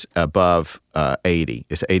orange is above 80.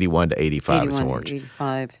 It's 81 to 85 is orange.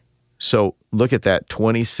 85. So look at that,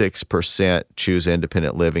 26% choose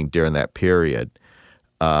independent living during that period.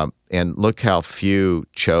 And look how few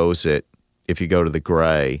chose it if you go to the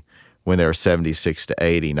gray when they're 76 to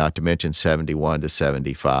 80, not to mention 71 to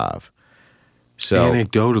 75. So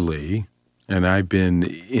anecdotally, and I've been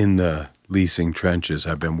in the leasing trenches,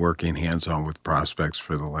 I've been working hands-on with prospects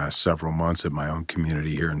for the last several months at my own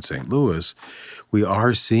community here in St. Louis. We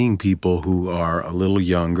are seeing people who are a little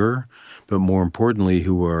younger, but more importantly,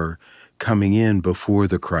 who are coming in before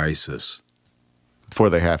the crisis. Before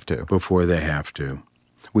they have to. Before they have to.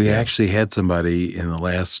 We actually had somebody in the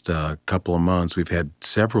last couple of months, we've had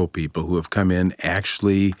several people who have come in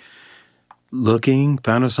actually looking,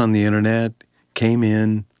 found us on the internet, came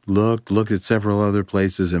in, looked at several other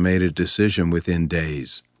places and made a decision within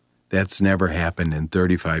days. That's never happened in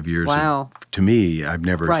 35 years. Wow. To me, I've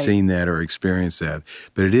never seen that or experienced that,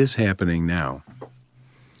 but it is happening now.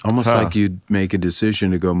 Almost like you'd make a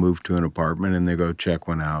decision to go move to an apartment and they go check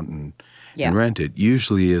one out and rent it.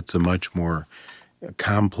 Usually it's a much more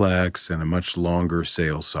complex and a much longer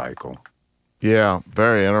sales cycle. Yeah,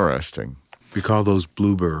 very interesting. We call those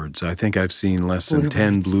bluebirds. I think I've seen less than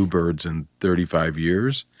 10 bluebirds in 35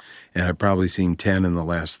 years, and I've probably seen 10 in the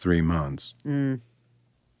last 3 months.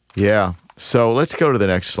 Yeah. So let's go to the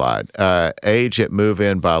next slide. Age at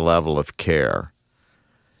move-in by level of care.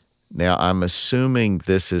 Now, I'm assuming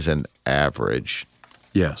this is an average.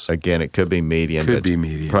 Yes. Again, it could be median. Could be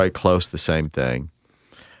median. Probably close to the same thing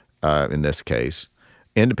in this case.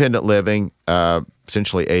 Independent living,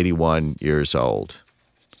 essentially 81 years old.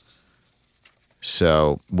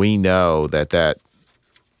 So we know that,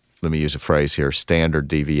 let me use a phrase here, standard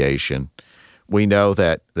deviation. We know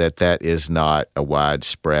that is not a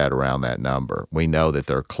widespread around that number. We know that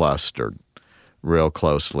they're clustered real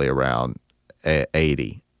closely around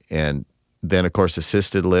 80. And then, of course,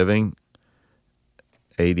 assisted living,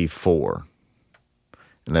 84.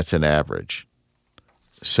 And that's an average.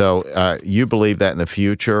 So you believe that in the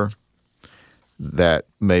future, that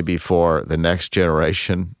maybe for the next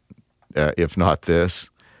generation, if not this,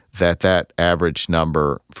 that average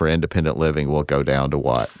number for independent living will go down to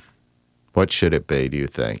what? What should it be, do you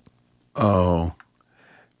think? Oh,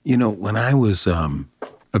 when I was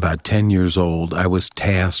about 10 years old, I was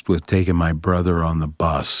tasked with taking my brother on the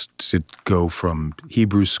bus to go from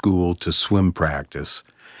Hebrew school to swim practice.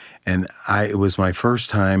 And it was my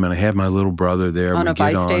first time, and I had my little brother there. On a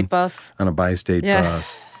bi-state bus? On a bi-state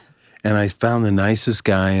bus. And I found the nicest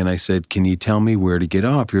guy, and I said, can you tell me where to get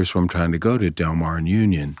off? Here's where I'm trying to go, to Del Mar and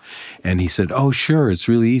Union. And he said, oh, sure, it's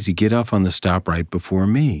really easy. Get off on the stop right before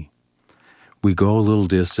me. We go a little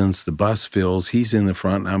distance, the bus fills, he's in the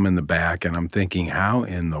front, and I'm in the back, and I'm thinking, how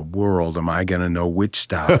in the world am I going to know which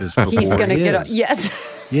stop is before He's going to get his? off,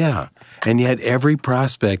 yes. Yeah. And yet every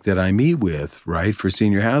prospect that I meet with, right, for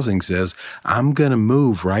senior housing says, I'm going to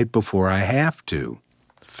move right before I have to.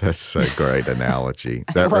 That's a great analogy.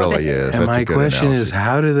 That really is. And That's my a good question analogy. is,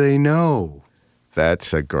 how do they know?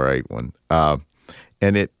 That's a great one.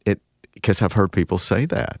 And it because I've heard people say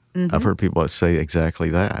that. Mm-hmm. I've heard people say exactly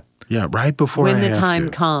that. Yeah, right before when I the have time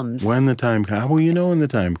to. comes. When the time comes. Well, when the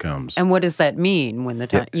time comes. And what does that mean when the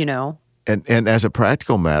time, And as a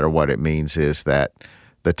practical matter, what it means is that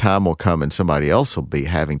the time will come and somebody else will be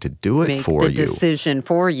having to do it for you. Make the decision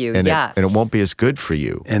for you, and yes. And it won't be as good for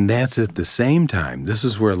you. And that's at the same time. This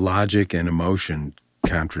is where logic and emotion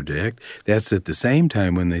contradict. That's at the same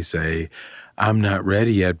time when they say, I'm not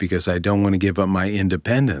ready yet because I don't want to give up my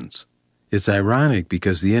independence. It's ironic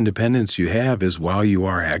because the independence you have is while you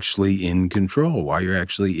are actually in control, while you're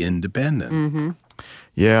actually independent. Mm-hmm.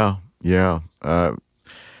 Yeah.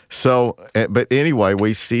 So, but anyway,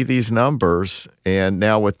 we see these numbers, and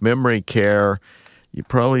now with memory care, there's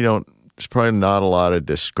probably not a lot of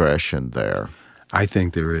discretion there. I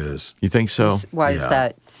think there is. You think so? Why is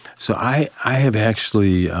that? So I have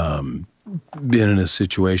actually been in a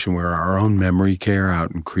situation where our own memory care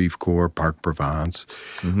out in Creve Coeur, Parc Provence,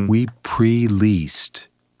 we pre-leased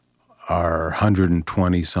our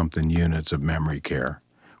 120-something units of memory care,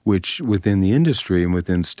 which within the industry and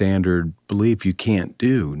within standard belief you can't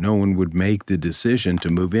do. No one would make the decision to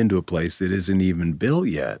move into a place that isn't even built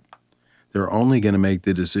yet. They're only going to make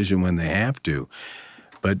the decision when they have to.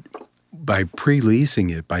 But by pre-leasing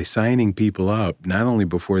it, by signing people up, not only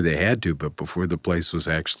before they had to, but before the place was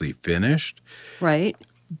actually finished, Right.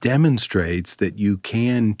 demonstrates that you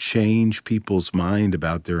can change people's mind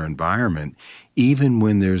about their environment even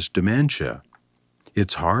when there's dementia.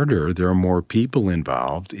 It's harder. There are more people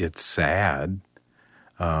involved. It's sad.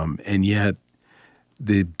 And yet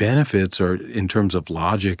the benefits are, in terms of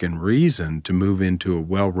logic and reason, to move into a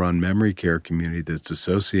well-run memory care community that's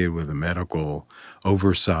associated with a medical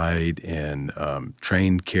oversight and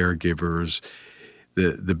trained caregivers.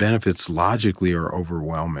 The benefits logically are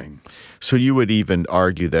overwhelming. So you would even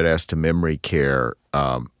argue that as to memory care,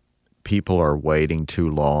 people are waiting too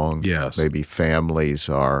long. Yes. Maybe families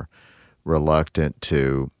are reluctant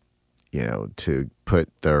to put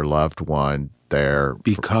their loved one there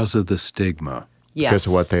Because of the stigma. Yes. because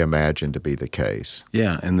of what they imagine to be the case.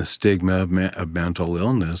 Yeah, and the stigma of mental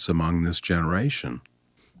illness among this generation.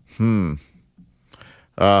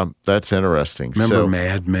 That's interesting. Remember So,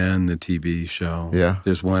 Mad Men, the TV show? Yeah.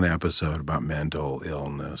 There's one episode about mental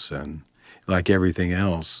illness, and like everything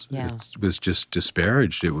else, Yeah. it was just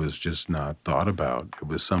disparaged. It was just not thought about. It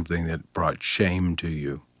was something that brought shame to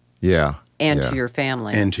you yeah. And yeah. to your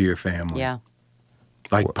family. and to your family. Yeah.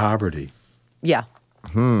 Like poverty. Yeah.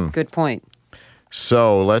 Good point.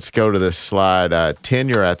 So let's go to this slide.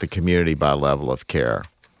 Tenure at the community by level of care.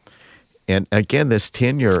 And again, this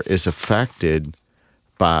tenure is affected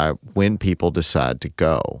by when people decide to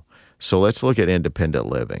go. So let's look at independent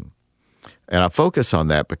living. And I focus on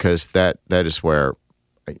that because that is where,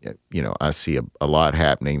 I see a lot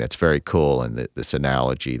happening that's very cool. And this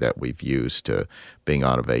analogy that we've used to being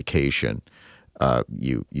on a vacation,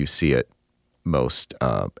 you see it most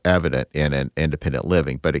evident in an independent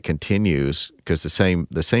living, but it continues because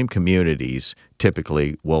the same communities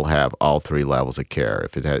typically will have all three levels of care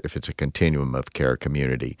if it's a continuum of care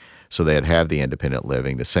community. So they'd have the independent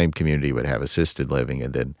living, the same community would have assisted living,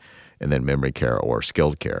 and then memory care or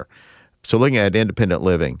skilled care. So looking at independent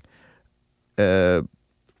living,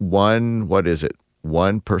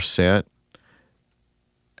 1%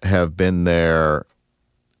 have been there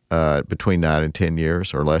between 9 and 10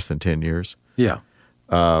 years or less than 10 years. Yeah.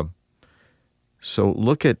 So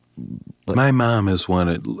look at My mom is one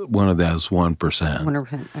of those 1%.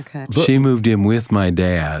 100%. Okay. She moved in with my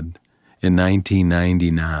dad in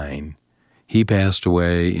 1999. He passed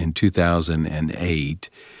away in 2008.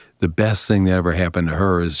 The best thing that ever happened to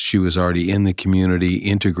her is she was already in the community,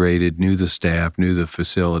 integrated, knew the staff, knew the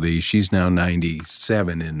facility. She's now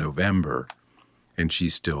 97 in November, and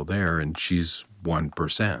she's still there, and she's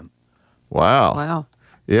 1%. wow. Wow.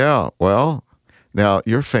 Yeah, well, now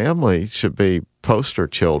your family should be poster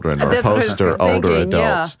children or That's what I was poster older thinking,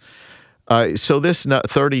 yeah. adults. So this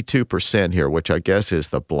 32% here, which I guess is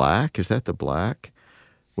the black, is that the black?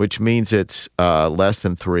 Which means it's less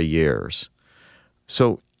than 3 years.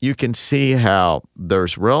 So you can see how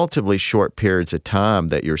there's relatively short periods of time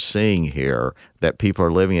that you're seeing here that people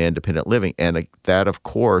are living in independent living. And that, of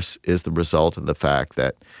course, is the result of the fact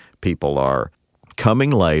that people are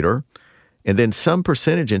coming later. And then some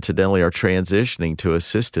percentage, incidentally, are transitioning to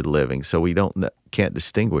assisted living. So we can't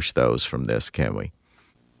distinguish those from this, can we?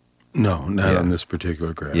 No, not Yeah. on this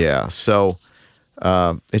particular graph. Yeah. So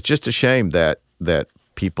it's just a shame that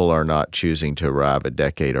people are not choosing to arrive a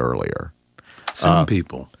decade earlier. Some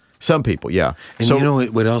people. Some people, yeah. And so you know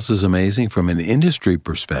what else is amazing from an industry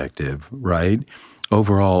perspective, right?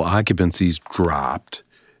 Overall occupancies dropped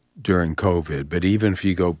during COVID, but even if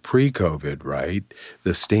you go pre-COVID, right,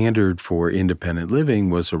 the standard for independent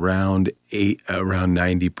living was around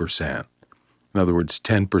 90%. In other words,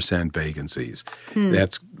 10% vacancies.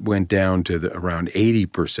 That's went down to around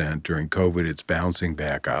 80% during COVID. It's bouncing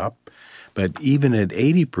back up. But even at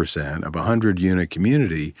 80% of a 100-unit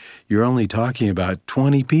community, you're only talking about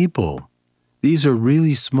 20 people. These are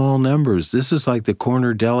really small numbers. This is like the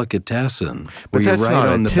corner delicatessen. but where that's you're right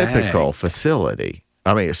not on a the typical bag. facility.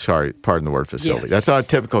 I mean, sorry, pardon the word facility. Yeah. That's not a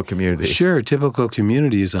typical community. Sure, a typical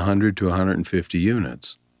community is 100 to 150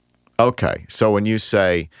 units. Okay. So when you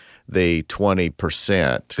say the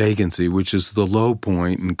 20%, Vacancy, which is the low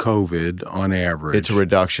point in COVID on average. it's a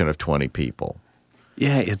reduction of 20 people.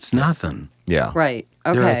 Yeah, it's nothing. Yeah. Right.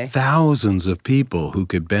 There Okay. are thousands of people who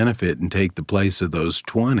could benefit and take the place of those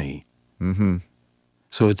 20. Mm-hmm.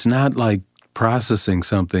 So it's not like processing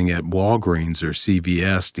something at Walgreens or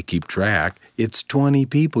CVS to keep track. It's 20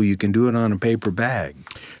 people. You can do it on a paper bag.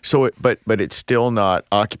 So, but it's still not,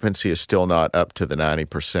 occupancy is still not up to the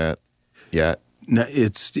 90% yet? No,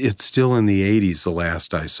 it's still in the 80s the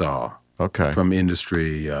last I saw. Okay. From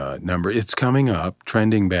industry number. It's coming up,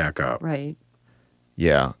 trending back up. Right.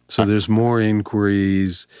 Yeah. So there's more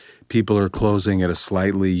inquiries. People are closing at a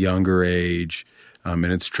slightly younger age, and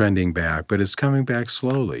it's trending back, but it's coming back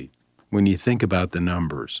slowly when you think about the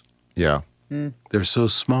numbers. Yeah. They're so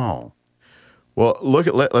small. Well,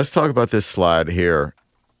 let's talk about this slide here.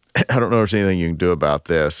 I don't know if there's anything you can do about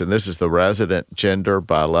this, and this is the resident gender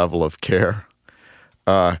by level of care.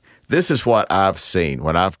 This is what I've seen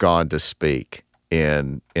when I've gone to speak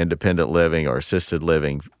in independent living or assisted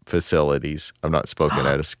living facilities. I'm not spoken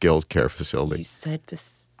at a skilled care facility. You said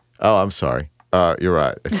this. Oh, I'm sorry. You're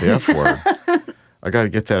right. It's the F word. I got to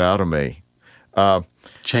get that out of me.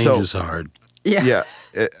 Change is hard. Yeah.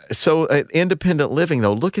 So independent living,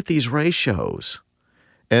 though, look at these ratios.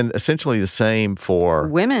 And essentially the same for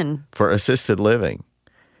Women. For assisted living.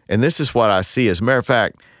 And this is what I see. As a matter of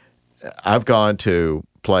fact, I've gone to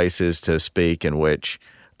places to speak in which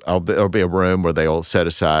there'll be a room where they'll set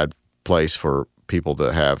aside place for people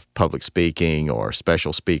to have public speaking or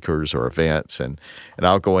special speakers or events. And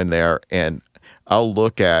I'll go in there and I'll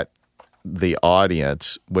look at the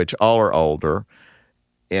audience, which all are older,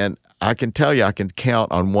 and I can tell you I can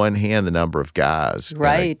count on one hand the number of guys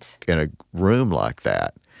Right. in a room like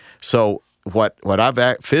that. So what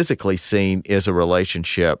I've physically seen is a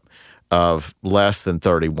relationship of less than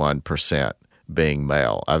 31% being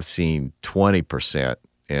male. I've seen 20%,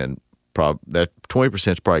 and that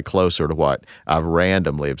 20% is probably closer to what I've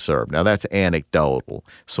randomly observed. Now, that's anecdotal,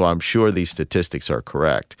 so I'm sure these statistics are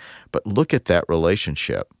correct. But look at that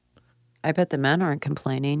relationship. I bet the men aren't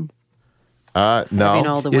complaining. No. Having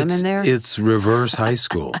all the women there. It's reverse high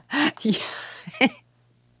school.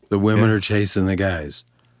 The women are chasing the guys.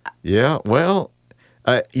 Yeah, well,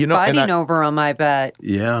 Fighting over them, I bet.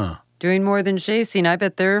 Yeah. Doing more than chasing. I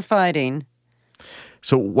bet they're fighting.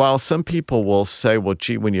 So while some people will say, well,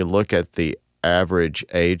 gee, when you look at the average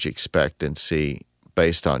age expectancy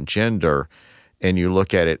based on gender and you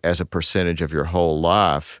look at it as a percentage of your whole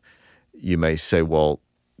life, you may say, well,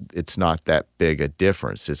 it's not that big a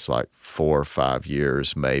difference. It's like 4 or 5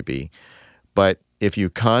 years maybe. But if you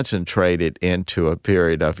concentrate it into a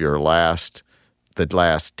period of the last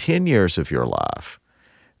 10 years of your life,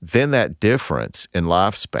 then that difference in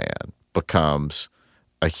lifespan becomes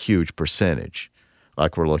a huge percentage,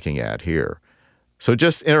 like we're looking at here. So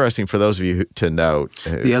just interesting for those of you to note.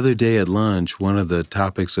 The other day at lunch, one of the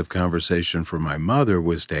topics of conversation for my mother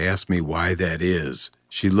was to ask me why that is.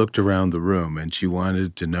 She looked around the room and she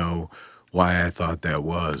wanted to know why I thought that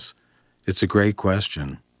was. It's a great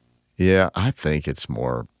question. Yeah, I think it's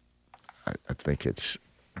more, I think it's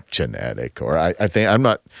genetic, or I think, I'm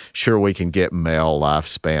not sure we can get male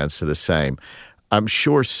lifespans to the same. I'm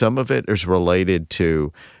sure some of it is related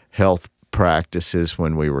to health practices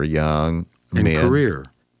when we were young. And men.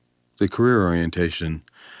 the career orientation.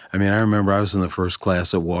 I mean, I remember I was in the first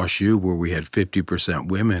class at WashU where we had 50%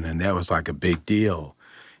 women, and that was like a big deal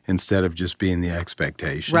instead of just being the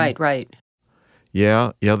expectation. Right.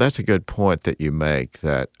 Yeah, that's a good point that you make,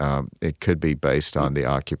 that it could be based on the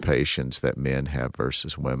occupations that men have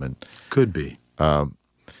versus women. Could be.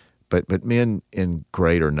 But men in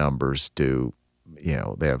greater numbers do,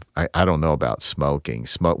 they have, I don't know about smoking.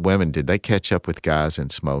 Women, did they catch up with guys in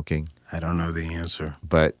smoking? I don't know the answer.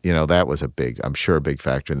 But, that was a big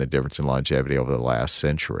factor in the difference in longevity over the last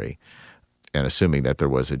century, and assuming that there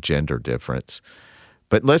was a gender difference.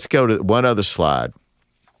 But let's go to one other slide,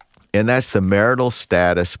 and that's the marital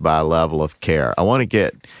status by level of care. I want to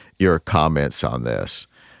get your comments on this.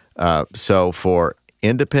 So for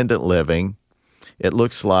independent living, it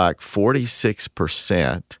looks like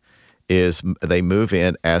 46% they move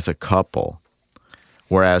in as a couple.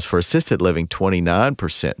 Whereas for assisted living,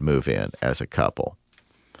 29% move in as a couple.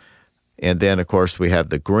 And then, of course, we have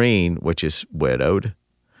the green, which is widowed,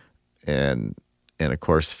 and of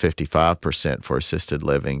course, 55% for assisted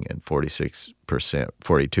living and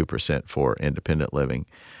 42% for independent living.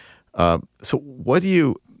 So what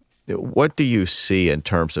do you see in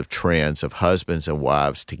terms of trends of husbands and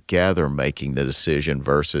wives together making the decision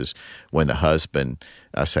versus when the husband,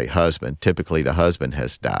 I say husband, typically the husband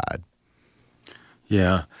has died?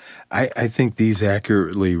 Yeah, I think these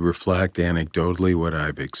accurately reflect anecdotally what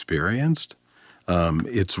I've experienced.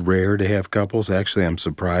 It's rare to have couples. Actually, I'm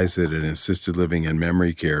surprised that in assisted living and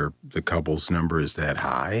memory care, the couples number is that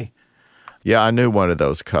high. Yeah, I knew one of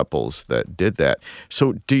those couples that did that.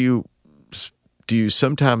 So do you do you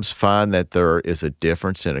sometimes find that there is a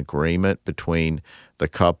difference in agreement between the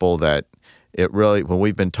couple that it really, when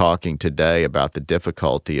we've been talking today about the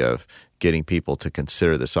difficulty of getting people to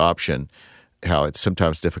consider this option, how it's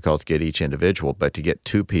sometimes difficult to get each individual, but to get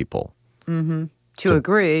two people to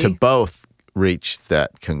agree. To both reach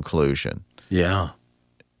that conclusion. Yeah.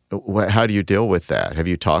 How do you deal with that? Have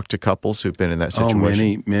you talked to couples who've been in that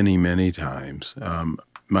situation? Many times.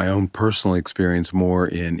 My own personal experience more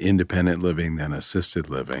in independent living than assisted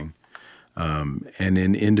living. And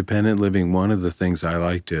in independent living, one of the things I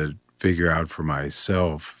like to figure out for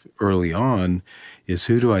myself early on is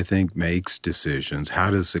who do I think makes decisions? How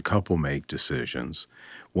does the couple make decisions?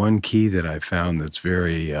 One key that I found that's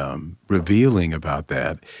very revealing about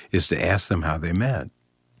that is to ask them how they met.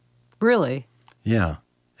 Really? Yeah.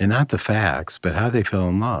 And not the facts, but how they fell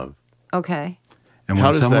in love. Okay. And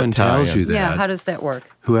when someone tells you that, yeah, how does that work?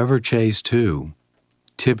 Whoever chased who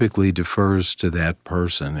typically defers to that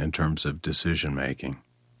person in terms of decision making.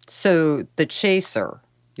 So the chaser,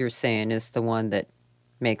 you're saying, is the one that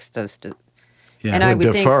makes those. Yeah. And I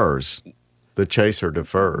would defers. think the chaser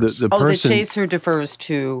defers. The person, the chaser defers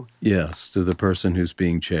to. Yes, to the person who's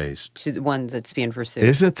being chased. To the one that's being pursued.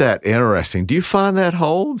 Isn't that interesting? Do you find that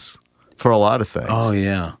holds for a lot of things? Oh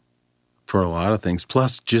yeah, for a lot of things.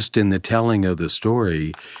 Plus, just in the telling of the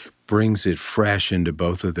story, brings it fresh into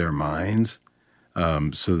both of their minds.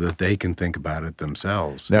 So that they can think about it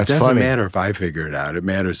themselves. That's it doesn't funny. matter if I figure it out. It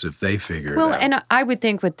matters if they figure it out. Well, and I would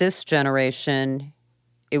think with this generation,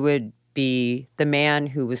 it would be the man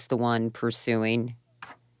who was the one pursuing.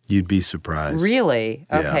 You'd be surprised. Really?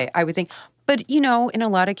 Yeah. Okay, I would think. But, in a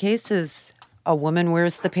lot of cases, a woman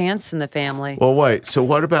wears the pants in the family. Well, wait. So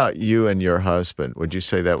what about you and your husband? Would you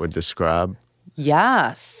say that would describe?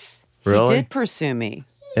 Yes. Really? He did pursue me.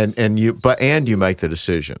 And you make the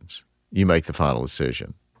decisions. You make the final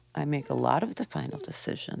decision. I make a lot of the final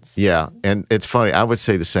decisions. Yeah, and it's funny. I would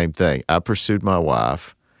say the same thing. I pursued my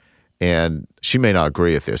wife, and she may not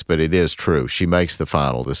agree with this, but it is true. She makes the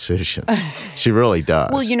final decisions. She really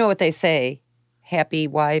does. Well, you know what they say, happy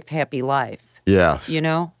wife, happy life. Yes.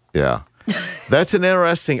 Yeah. That's an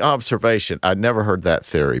interesting observation. I'd never heard that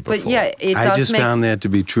theory before. But yeah, it does I just found that to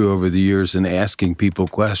be true over the years in asking people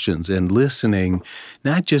questions and listening,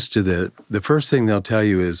 not just to the first thing they'll tell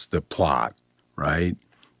you is the plot, right?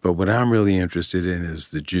 But what I'm really interested in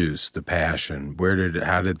is the juice, the passion.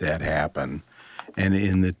 How did that happen? And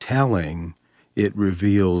in the telling, it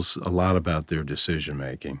reveals a lot about their decision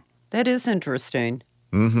making. That is interesting.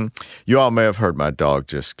 Mm-hmm. You all may have heard my dog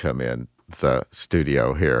just come in the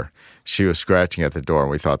studio here. She was scratching at the door, and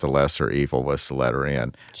we thought the lesser evil was to let her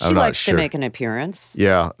in. She likes to make an appearance.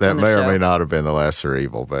 Yeah, that may show. or may not have been the lesser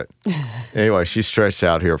evil, but anyway, she's stretched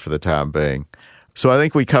out here for the time being. So I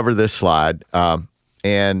think we covered this slide,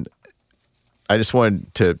 and I just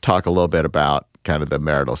wanted to talk a little bit about kind of the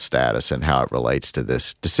marital status and how it relates to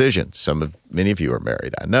this decision. Many of you are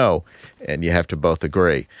married, I know, and you have to both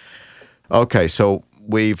agree. Okay, so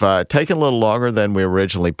we've taken a little longer than we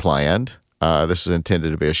originally planned. This was intended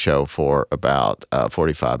to be a show for about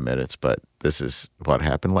 45 minutes, but this is what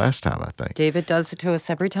happened last time, I think. David does it to us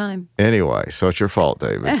every time. Anyway, so it's your fault,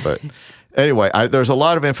 David. But anyway, there's a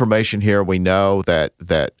lot of information here we know that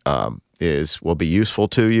will be useful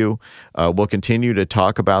to you. We'll continue to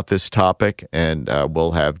talk about this topic, and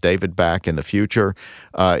we'll have David back in the future.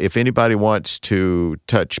 If anybody wants to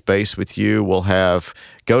touch base with you,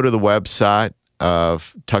 go to the website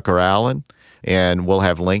of Tucker Allen, and we'll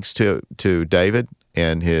have links to David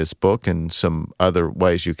and his book and some other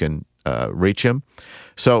ways you can reach him.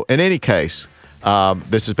 So in any case,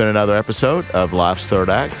 this has been another episode of Life's Third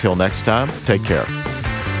Act. Till next time, take care.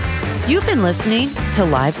 You've been listening to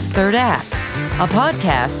Life's Third Act, a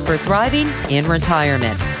podcast for thriving in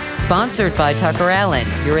retirement. Sponsored by Tucker Allen,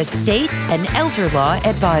 your estate and elder law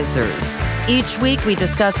advisors. Each week, we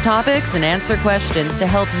discuss topics and answer questions to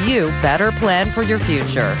help you better plan for your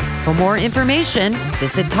future. For more information,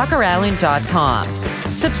 visit tuckerallen.com.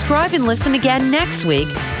 Subscribe and listen again next week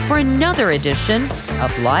for another edition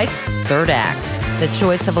of Life's Third Act. The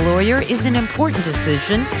choice of a lawyer is an important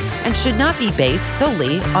decision and should not be based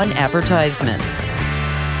solely on advertisements.